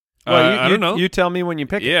 Well, I don't know. You tell me when you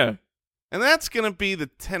pick it. Yeah. And that's going to be the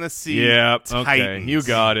Tennessee Yeah. Titans. Okay. You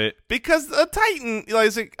got it. Because a Titan,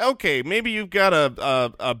 it's like, okay, maybe you've got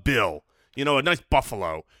a Bill, a nice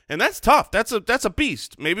Buffalo, and that's tough. That's a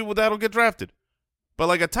beast. Maybe that'll get drafted. But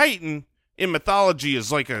like a Titan in mythology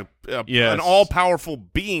is like an all-powerful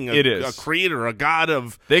being. It is a creator, a god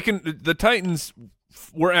of. The Titans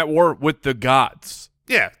were at war with the gods.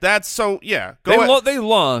 Yeah, that's so. Yeah, They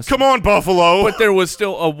lost. Come on, Buffalo. But there was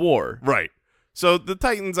still a war. Right. So the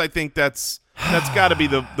Titans, I think that's got to be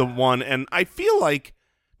the one, and I feel like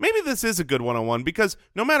maybe this is a good one-on-one because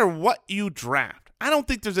no matter what you draft, I don't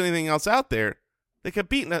think there's anything else out there that can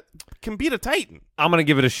beat a Titan. I'm going to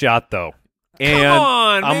give it a shot, though. And Come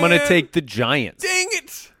on, I'm going to man. take the Giants. Dang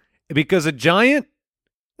it. Because a Giant,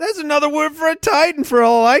 that's another word for a Titan for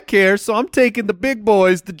all I care. So I'm taking the big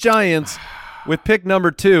boys, the Giants, with pick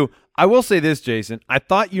number 2. I will say this, Jason. I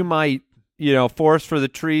thought you might, forest for the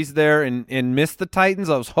trees there and miss the Titans.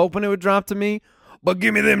 I was hoping it would drop to me. But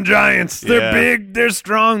give me them Giants. They're big. They're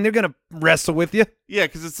strong. They're going to wrestle with you. Yeah,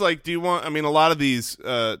 because it's like, a lot of these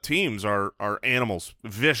teams are animals,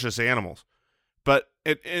 vicious animals. But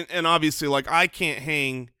and obviously, like, I can't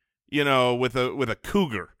hang, with a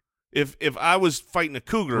cougar. If I was fighting a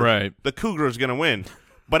cougar, right, the cougar is going to win.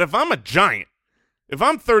 But if I'm a giant, if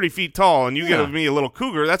I'm 30 feet tall and you get me a little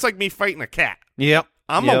cougar, that's like me fighting a cat. Yep.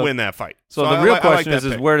 I'm going to win that fight. So the real question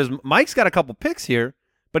is where does Mike's got a couple picks here,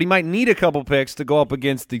 but he might need a couple picks to go up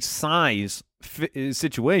against the size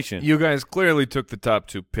situation. You guys clearly took the top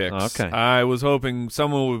 2 picks. Okay. I was hoping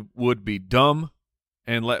someone would be dumb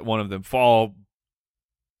and let one of them fall,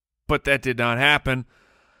 but that did not happen.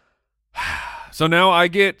 So now I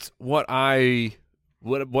get what I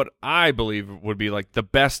believe would be like the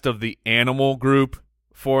best of the animal group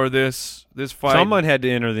for this fight. Someone had to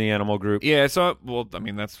enter the animal group. Yeah, so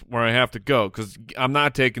that's where I have to go because I'm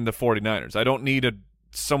not taking the 49ers. I don't need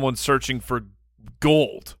someone searching for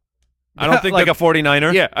gold. I don't think like a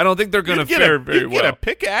 49er. Yeah, I don't think they're going to fare very well. Get a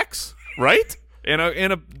pickaxe, right?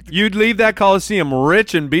 And You'd leave that Coliseum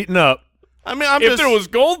rich and beaten up. I mean, if there was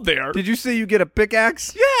gold there. Did you say you get a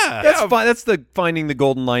pickaxe? Yeah. That's fine. That's the finding the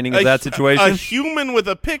golden lining of that situation. A human with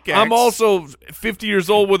a pickaxe. I'm also 50 years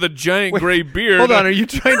old with a giant gray beard. Hold on, are you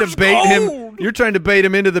trying to bait him? You're trying to bait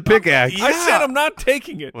him into the pickaxe. I said I'm not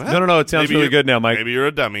taking it. Well, No, it sounds really good now, Mike. Maybe you're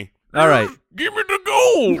a dummy. All right. Give me the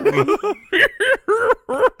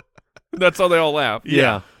gold. That's how they all laugh.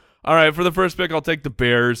 Yeah. All right, for the first pick, I'll take the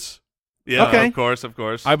Bears. Yeah, Okay. of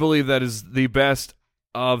course. I believe that is the best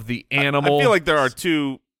of the animal. I feel like there are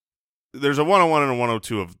two. There's a 101 and a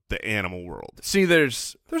 102 of the animal world. See,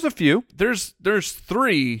 there's a few. There's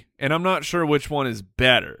three, and I'm not sure which one is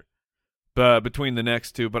better, but between the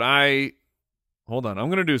next two. But hold on, I'm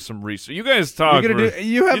gonna do some research. You guys talk.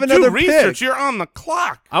 You have You another do research. pick. You're on the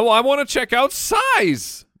clock. I want to check out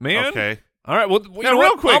size, man. Okay. All right. Well, you Now, know real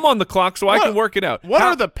what? quick, I'm on the clock, so I can work it out. What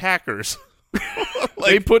are the Packers?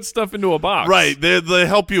 They put stuff into a box, Right. They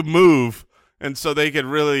help you move, and so they could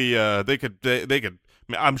really they could.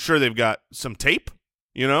 I'm sure they've got some tape.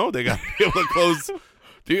 You know, they got to be able to close.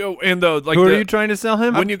 Who are you trying to sell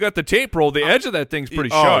him? When you got the tape roll, the edge of that thing's pretty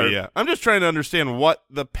sharp. Oh yeah. I'm just trying to understand what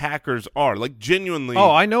the Packers are. Like genuinely. Oh,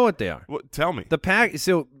 I know what they are. Tell me.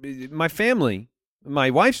 So my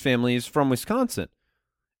wife's family is from Wisconsin,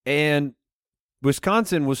 and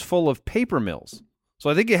Wisconsin was full of paper mills. So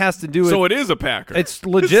I think it has to do with. So it is a Packer. It's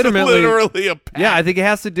legitimately It's literally a pack. Yeah, I think it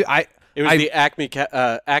has to do. It was the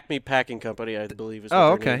Acme Packing Company, I believe. Is what Oh,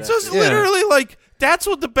 they're okay. named So it's after. literally like that's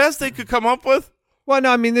what the best they could come up with. Well,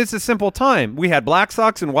 no, I mean it's a simple time. We had Black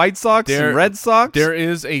Sox and White Sox and Red Sox. There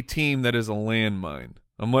is a team that is a landmine.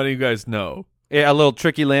 I'm letting you guys know. Yeah, a little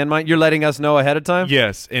tricky landmine. You're letting us know ahead of time?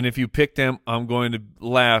 Yes, and if you pick them, I'm going to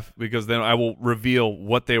laugh because then I will reveal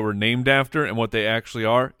what they were named after and what they actually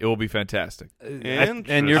are. It will be fantastic. And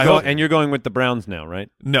you're going with the Browns now, right?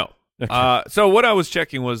 No. So what I was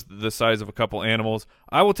checking was the size of a couple animals.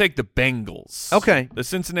 I will take the Bengals. Okay. The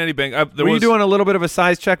Cincinnati Bengals. Were you doing a little bit of a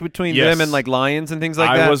size check between Yes. them and like lions and things like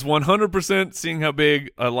that? I was 100% seeing how big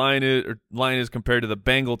a lion is compared to the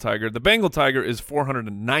Bengal tiger. The Bengal tiger is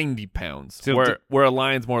 490 pounds, So where a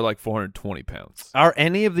lion's more like 420 pounds. Are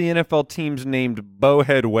any of the NFL teams named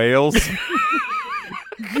bowhead whales?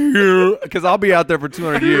 Because I'll be out there for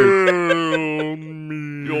 200 years.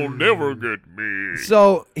 You'll never get me.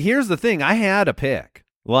 So here's the thing. I had a pick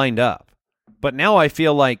lined up, but now I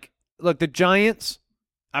feel like, look, the Giants,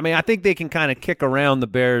 I mean, I think they can kind of kick around the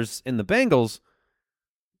Bears and the Bengals,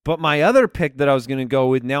 but my other pick that I was going to go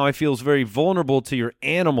with now I feel is very vulnerable to your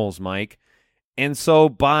animals, Mike. And so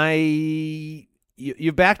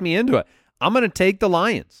you backed me into it. I'm going to take the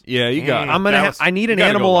Lions. Yeah, you got it. I need an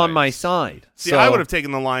animal on my side. See, so I would have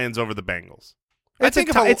taken the Lions over the Bengals.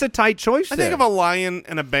 It's a tight choice. I think if a lion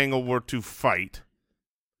and a Bengal were to fight,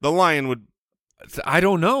 the lion would. I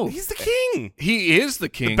don't know. He's the king. He is the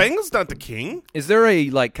king. The Bengal's not the king. Is there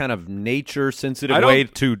a like kind of nature sensitive way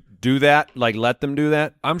to do that? Like let them do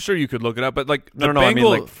that? I'm sure you could look it up, but like No, I mean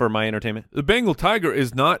like for my entertainment. The Bengal tiger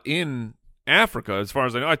is not in Africa, as far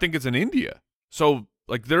as I know. I think it's in India. So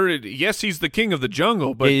like yes, he's the king of the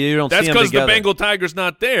jungle, but you don't that's see him because the together. Bengal tiger's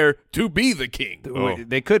not there to be the king.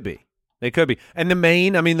 They could be. They could be. And the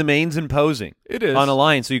mane's imposing. It is. On a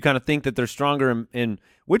lion, so you kind of think that they're stronger in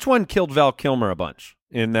which one killed Val Kilmer a bunch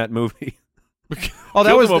in that movie? Oh, that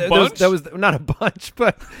Killed was him a bunch? that was not a bunch,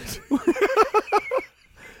 but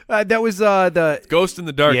that was the Ghost in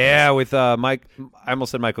the Darkness. Yeah, with Mike. I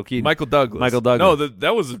almost said Michael Keaton. Michael Douglas. Michael Douglas. No,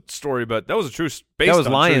 that was a story, but that was a true based that was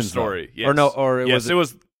on Lions, a true story. though. Yes. Or no, or yes, it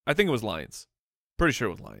was. I think it was Lions. Pretty sure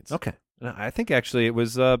it was Lions. Okay. No, I think actually it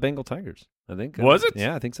was Bengal Tigers. I think. Was it?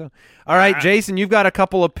 Yeah, I think so. All right, Jason, you've got a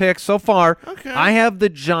couple of picks so far. Okay. I have the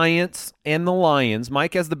Giants and the Lions.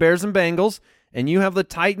 Mike has the Bears and Bengals, and you have the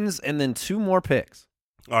Titans, and then two more picks.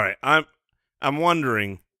 All right, I'm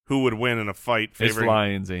wondering who would win in a fight. It's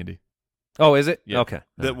Lions, Andy. Oh, is it? Yeah. Okay.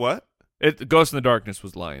 That what? Ghost in the Darkness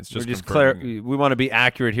was Lions. We're just confirming. we want to be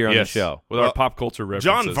accurate here on the show. With our pop culture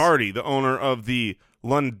references. John Vardy, the owner of the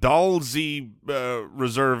Lundalzi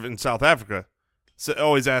Reserve in South Africa,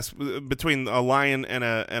 always asks between a lion and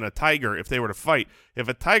a tiger if they were to fight. If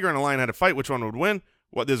a tiger and a lion had to fight, which one would win?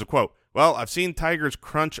 Well, there's a quote. Well, I've seen tigers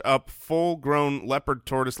crunch up full-grown leopard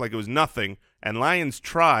tortoise like it was nothing, and lions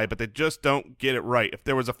try, but they just don't get it right. If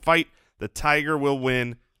there was a fight, the tiger will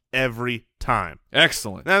win every time.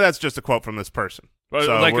 Excellent. Now, that's just a quote from this person.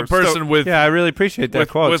 So like a person with I really appreciate that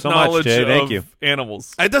quote with so much, knowledge Jay. Thank of you.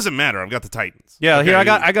 animals. It doesn't matter. I've got the Titans. Yeah, Okay. here I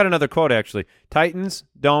got another quote actually. Titans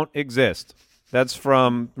don't exist. That's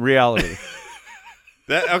from Reality.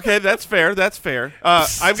 Okay, that's fair. That's fair.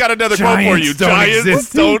 I've got another quote for you.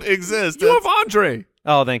 Giants don't exist. You have Andre.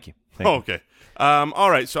 Oh, thank you. Thank you. Okay. All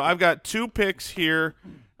right. So I've got two picks here.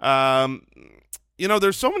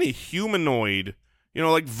 There's so many humanoid,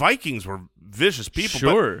 like Vikings were vicious people.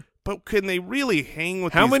 Sure. But can they really hang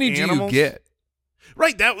with How these many animals? do you get?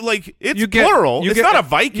 Right, it's plural. It's not a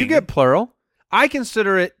Viking. You get plural. I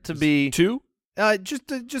consider it to be 2?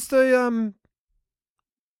 Just a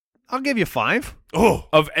I'll give you 5. Oh,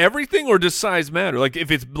 Of everything, or does size matter? Like, if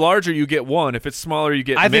it's larger, you get 1. If it's smaller, you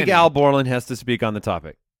get I think many. Al Borland has to speak on the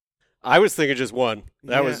topic. I was thinking just one.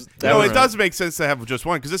 That was it does make sense to have just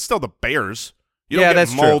one because it's still the bears. You don't Yeah, get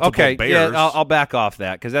that's true. multiple Okay, bears. yeah, I'll back off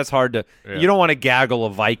that because that's hard to. Yeah. You don't want a gaggle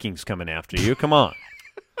of Vikings coming after you. Come on.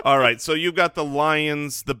 All right, so you've got the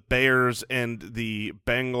lions, the bears, and the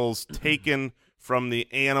Bengals taken from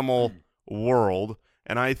the animal world,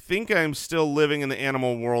 and I think I'm still living in the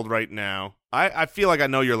animal world right now. I feel like I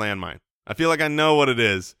know your landmine. I feel like I know what it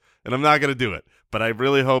is, and I'm not going to do it, but I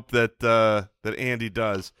really hope that that Andy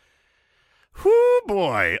does. Whoo,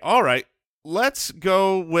 boy. All right, let's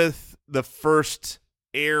go with the first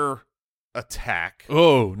air attack.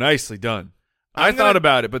 Oh, nicely done. I I'm thought gonna-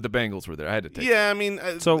 about it, but the Bengals were there. I had to take it. Yeah, I mean,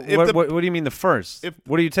 So what do you mean the first?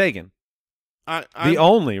 What are you taking? The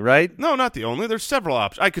only, right? No, not the only. There's several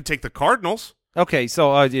options. I could take the Cardinals. Okay,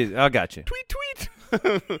 so I got you. Tweet.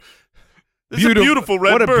 This is a beautiful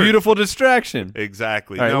red What a bird. beautiful distraction.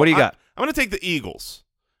 Exactly. All right, what do you got? I'm going to take the Eagles.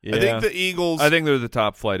 Yeah. I think the Eagles. I think they're the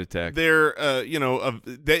top flight attack. They're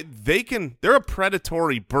they're a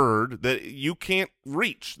predatory bird that you can't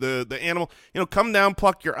reach. The animal, come down,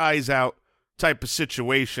 pluck your eyes out type of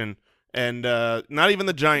situation, and not even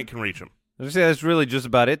the giant can reach them. I was gonna say that's really just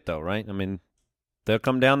about it, though, right? I mean, they'll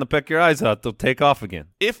come down, they'll pick your eyes out, they'll take off again.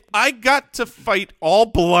 If I got to fight all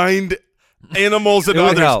blind animals and It would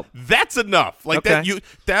others, help. that's enough. Like Okay.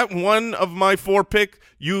 that one of my 4 pick,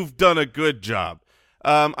 you've done a good job.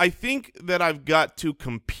 I think that I've got to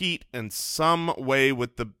compete in some way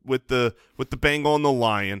with the Bengal and the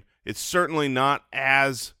Lion. It's certainly not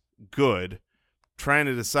as good. Trying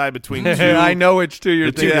to decide between two. I know which two you're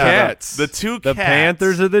The two thinking. cats. The two The cats.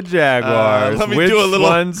 Panthers or the Jaguars? let me Which do a little-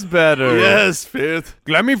 one's better? Yes, fifth.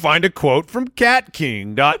 Let me find a quote from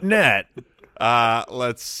CatKing.net.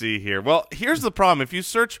 Let's see here. Well, here's the problem. If you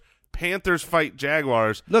search Panthers fight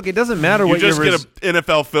Jaguars, Look, it doesn't matter you what just your get an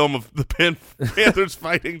NFL film of the Panthers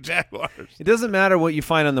fighting Jaguars. It doesn't matter what you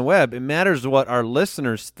find on the web. It matters what our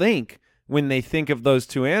listeners think when they think of those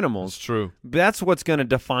two animals. It's true. That's what's going to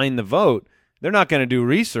define the vote. They're not going to do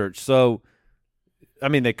research, so I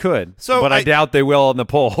mean they could, but I doubt they will on the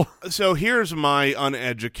poll. So here's my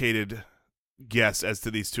uneducated guess as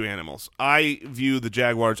to these two animals. I view the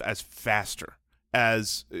Jaguars as faster,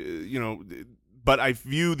 but I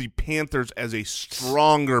view the Panthers as a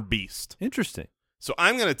stronger beast. Interesting. So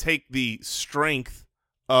I'm going to take the strength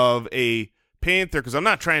of a Panther because I'm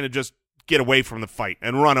not trying to just get away from the fight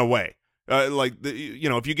and run away.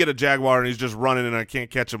 If you get a Jaguar and he's just running and I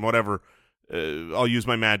can't catch him, whatever, I'll use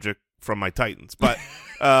my magic from my Titans. But,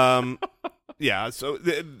 yeah, so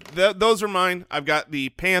those are mine. I've got the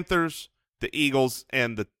Panthers, the Eagles,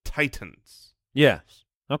 and the Titans. Yes.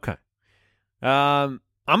 Okay. I'm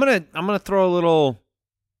gonna throw a little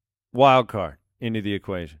wild card into the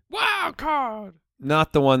equation. Wild card.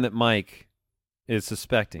 Not the one that Mike is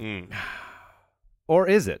suspecting. Or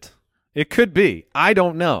is it? It could be. I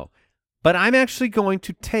don't know. But I'm actually going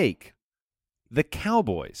to take the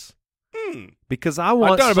Cowboys. Because I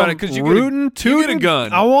want thought some about it 'cause you rootin', get a tootin'.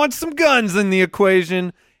 gun. I want some guns in the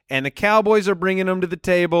equation, and the Cowboys are bringing them to the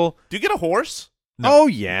table. Do you get a horse? Oh,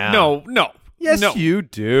 yeah. No. Yes, no. you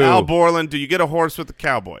do. Al Borland, do you get a horse with the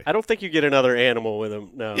Cowboy? I don't think you get another animal with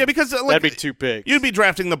him. No. Yeah, because that'd be too big. You'd be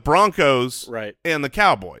drafting the Broncos right and the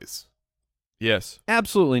Cowboys. Yes.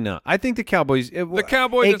 Absolutely not. I think the Cowboys. The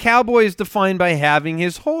Cowboy A does- cowboy is defined by having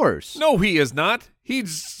his horse. No, he is not.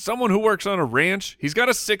 He's someone who works on a ranch. He's got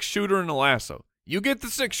a 6-shooter and a lasso. You get the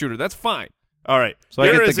 6-shooter. That's fine. All right. So I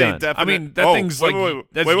There get the is a gun. definite- I mean, that thing's wait, like- wait,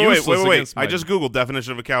 that's wait, useless against I my- just Googled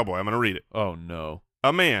definition of a cowboy. I'm going to read it. Oh, no.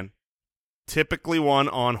 A man, typically one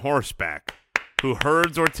on horseback, who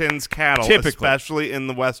herds or tends cattle, Typically. especially in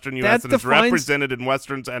the western U.S., That and is defines- represented in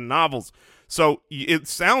westerns and novels. So it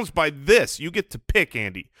sounds by this, you get to pick,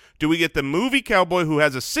 Andy. Do we get the movie cowboy who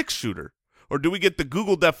has a 6-shooter, or do we get the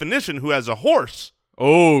Google definition who has a horse?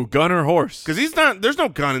 Oh, gun or horse? Because there's no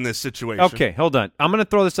gun in this situation. Okay, hold on. I'm going to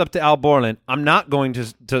throw this up to Al Borland. I'm not going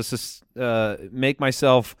to make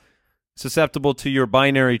myself susceptible to your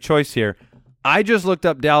binary choice here. I just looked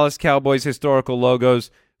up Dallas Cowboys historical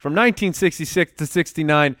logos from 1966 to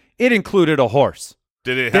 69. It included a horse.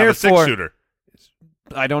 Did it have Therefore- a 6-shooter?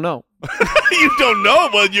 I don't know. You don't know,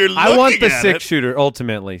 but you're looking I want the at it. 6-shooter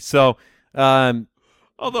ultimately. So,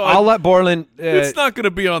 Although I'll let Borland. it's not going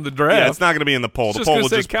to be on the draft. Yeah, it's not going to be in the poll. It's The just poll gonna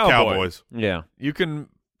was say just Cowboy. Cowboys. Yeah. You can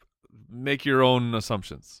make your own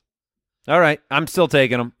assumptions. All right. I'm still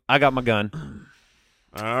taking them. I got my gun.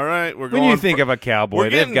 All right, we're going. When you think of a cowboy,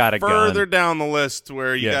 they've got a gun. We're getting further down the list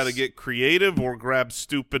where you Yes. got to get creative or grab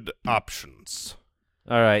stupid options.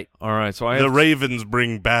 All right. So I The have Ravens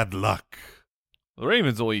bring bad luck. the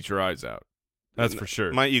Ravens will eat your eyes out. That's for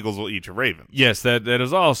sure. My Eagles will eat your Ravens. Yes, that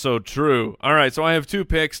is also true. All right, so I have 2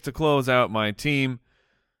 picks to close out my team.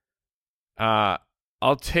 I'll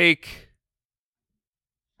take.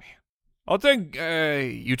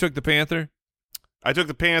 You took the Panther? I took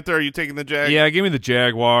the Panther. Are you taking the Jag? Yeah, give me the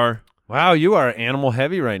Jaguar. Wow, you are animal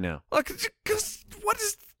heavy right now. Look, because what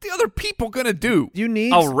is the other people gonna do? You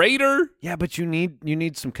need A Raider? Yeah, but you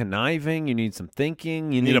need some conniving. You need some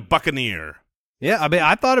thinking. You Need a Buccaneer. Yeah, I mean,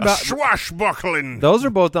 I thought about Swashbuckling. those are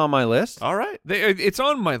both on my list. All right. It's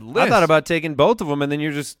on my list. I thought about taking both of them, and then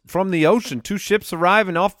you're just from the ocean. 2 ships arrive,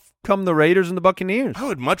 and off come the Raiders and the Buccaneers. I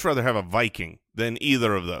would much rather have a Viking than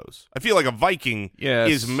either of those. I feel like a Viking Yes.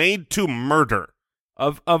 is made to murder.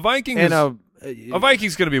 a Viking And a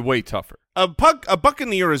Viking's gonna be way tougher. A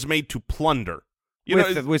Buccaneer is made to plunder.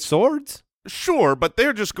 with swords. Sure, but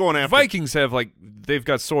they're just going after Vikings have they've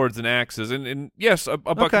got swords and axes, and yes, a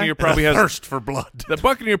Buccaneer and probably a has thirst for blood. the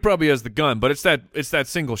Buccaneer probably has the gun, but it's that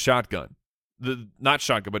single shotgun, not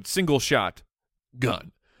shotgun, but single shot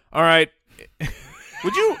gun. All right,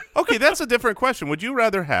 Would you? Okay, that's a different question. Would you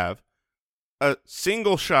rather have a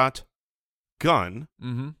single shot gun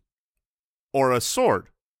or a sword?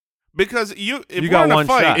 Because if You we're got in a one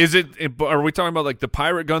fight, shot. Are we talking about like the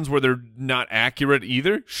pirate guns where they're not accurate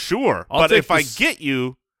either? sure. I'll But take if I this- get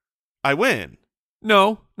you, I win.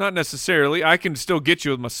 No, not necessarily. I can still get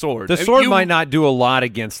you with my sword. The sword might not do a lot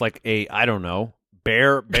against like a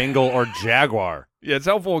bear, Bengal, or jaguar. Yeah, it's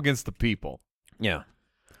helpful against the people. Yeah.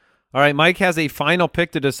 All right, Mike has a final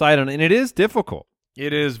pick to decide on, and it is difficult.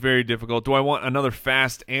 It is very difficult. Do I want another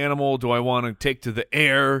fast animal? Do I want to take to the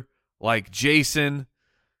air like Jason?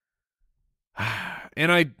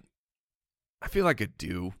 And I feel like I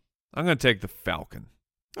do. I'm going to take the Falcon.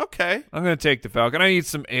 Okay. I'm going to take the Falcon. I need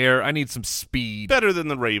some air. I need some speed. Better than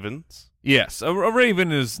the Ravens. Yes, a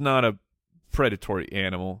raven is not a predatory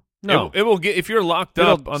animal. No. It will get if you're locked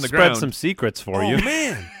up on the spread ground. some secrets for Oh, you.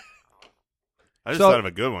 man. I just So- thought of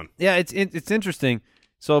a good one. Yeah, it's interesting.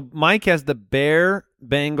 So Mike has the bear,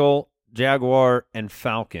 Bengal, jaguar, and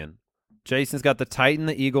falcon. Jason's got the Titan,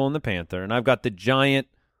 the eagle, and the panther, and I've got the giant,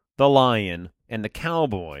 the lion, and the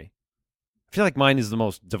cowboy. I feel like mine is the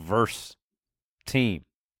most diverse team,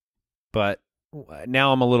 but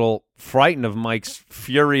now I'm a little frightened of Mike's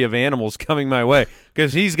fury of animals coming my way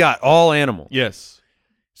because he's got all animals. Yes.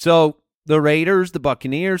 So the Raiders, the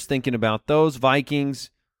Buccaneers, thinking about those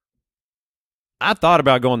Vikings. I thought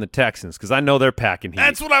about going the Texans because I know they're packing heat.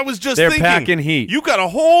 That's what I was just They're thinking. packing heat. You got a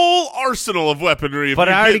whole arsenal of weaponry if But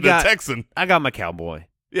you I already get the got- Texan. I got my cowboy.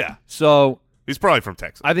 Yeah. So He's probably from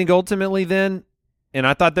Texas. I think ultimately then, and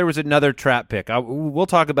I thought there was another trap pick. We'll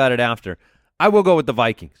talk about it after. I will go with the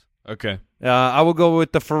Vikings. Okay. I will go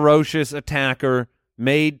with the ferocious attacker,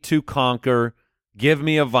 made to conquer. Give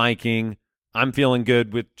me a Viking. I'm feeling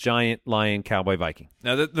good with giant lion cowboy Viking.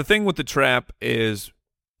 Now the thing with the trap is,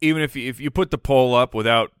 even if you put the poll up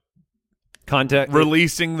without Contact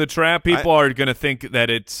releasing the trap, people are going to think that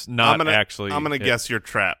it's not actually. I'm gonna it. guess your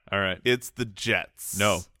trap. All right. It's the Jets.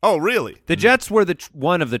 No. Oh, really? The Jets were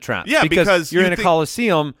one of the traps. Yeah, because you're you in a think-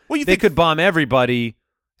 coliseum. Well, you they think- could bomb everybody,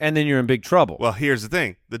 and then you're in big trouble. Well, here's the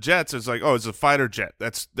thing. The Jets is like, oh, it's a fighter jet.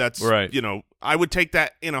 That's Right. I would take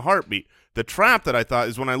that in a heartbeat. The trap that I thought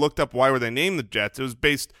is when I looked up why were they named the Jets, it was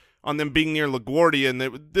based on them being near LaGuardia, and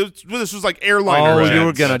this was like airliner oh, jets. you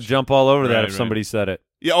were gonna jump all over that Right, if somebody said it.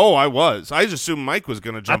 Yeah, I was. I just assumed Mike was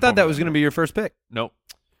going to jump I thought that over was going to be your first pick. Nope.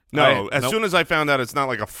 No, Nope. soon as I found out it's not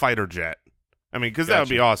like a fighter jet. I mean, because that would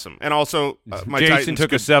be awesome. And also, my Jason Titans took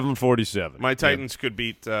a could, 747. my Titans could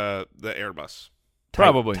beat the Airbus.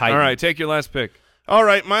 Probably. Titan. All right, take your last pick. All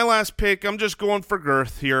right, my last pick. I'm just going for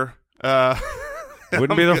girth here.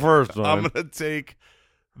 Wouldn't be the first one. I'm going to take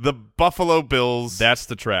the Buffalo Bills. That's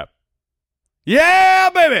the trap.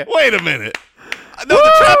 Yeah, baby. Wait a minute. No,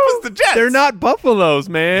 the trap was the Jets. They're not buffaloes,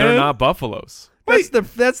 man. They're not buffaloes. That's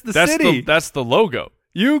the city. That's the logo.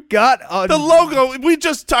 You got The logo. We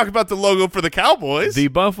just talked about the logo for the Cowboys. The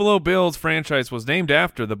Buffalo Bills franchise was named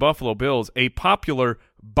after the Buffalo Bills, a popular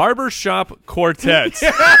barbershop quartet.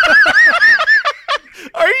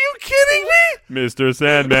 Are you kidding me? Mr.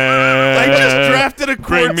 Sandman. I just drafted a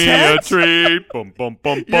quartet. Bring me a treat. Bum, bum,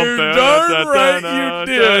 bum, bum, You're darn right you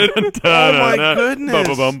did. Oh, my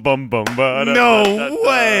goodness. No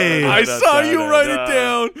way. I saw you write it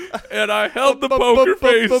down, and I held the poker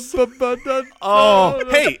face. Oh,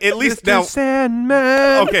 hey, at least now.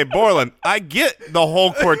 Sandman. Okay, Borland, I get the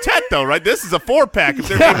whole quartet, though, right? This is a 4-pack if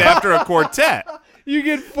they're named after a quartet. You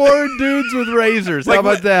get 4 dudes with razors. How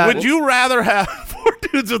about that? Would you rather have 4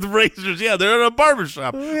 dudes with razors? Yeah, they're in a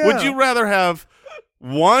barbershop. Yeah. Would you rather have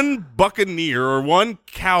 1 buccaneer or 1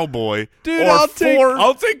 cowboy? Dude, or I'll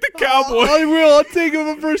take the cowboy. I will. I'll take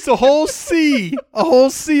him first. A whole sea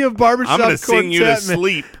of barbershop. I'm going to quartet sing you to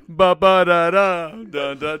sleep.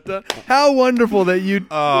 How wonderful that you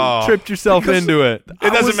tripped yourself into it.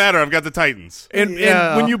 It doesn't matter. I've got the Titans. And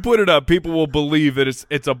when you put it up, people will believe that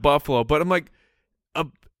it's a buffalo. But I'm like,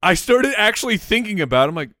 I started actually thinking about it.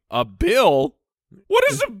 I'm like, a bill? What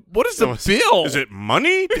is a bill? Is it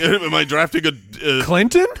money? Am I drafting a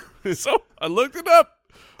Clinton? So I looked it up.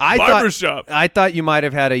 Barbershop. I thought you might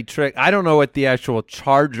have had a trick. I don't know what the actual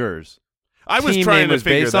Chargers. I was team trying name to was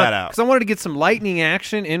figure based that on, out. because I wanted to get some lightning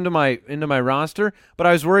action into my roster, but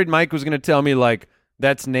I was worried Mike was going to tell me like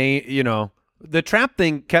that's name. You know, the trap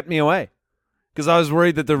thing kept me away because I was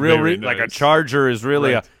worried that the real like a Charger is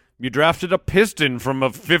really you drafted a piston from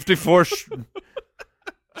a 54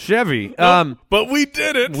 Chevy. But we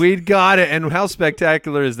did it. We got it, and how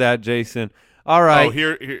spectacular is that, Jason? All right. Oh,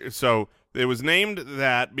 here. So it was named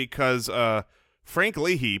that because Frank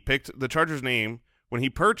Leahy picked the Chargers' name when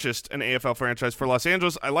he purchased an AFL franchise for Los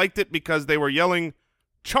Angeles. I liked it because they were yelling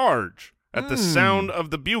 "charge" at the sound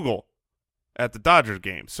of the bugle at the Dodgers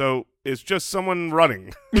game. So it's just someone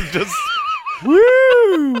running. Just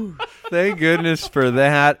woo! Thank goodness for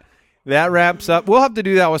that. That wraps up. We'll have to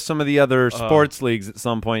do that with some of the other sports leagues at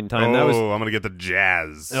some point in time. I'm going to get the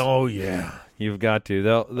Jazz. Oh, yeah. You've got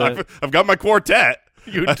to. I've got my quartet.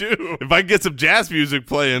 You do. If I can get some jazz music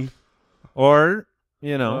playing. Or,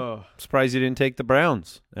 surprised you didn't take the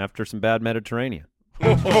Browns after some bad Mediterranean.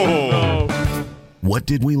 What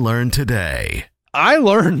did we learn today? I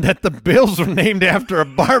learned that the Bills were named after a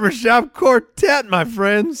barbershop quartet, my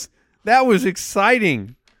friends. That was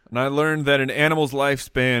exciting. And I learned that an animal's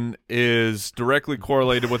lifespan is directly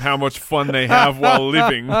correlated with how much fun they have while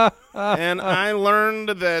living. And I learned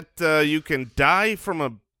that you can die from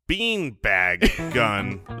a beanbag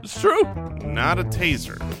gun. It's true. Not a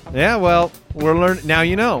taser. Yeah, well, we're learning. Now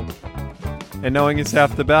you know. And knowing is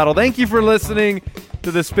half the battle. Thank you for listening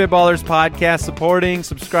to the Spitballers podcast, supporting,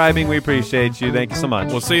 subscribing. We appreciate you. Thank you so much.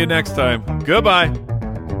 We'll see you next time. Goodbye.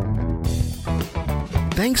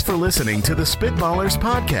 Thanks for listening to the Spitballers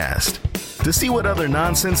podcast. To see what other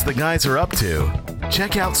nonsense the guys are up to,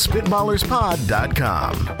 check out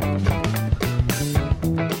SpitballersPod.com.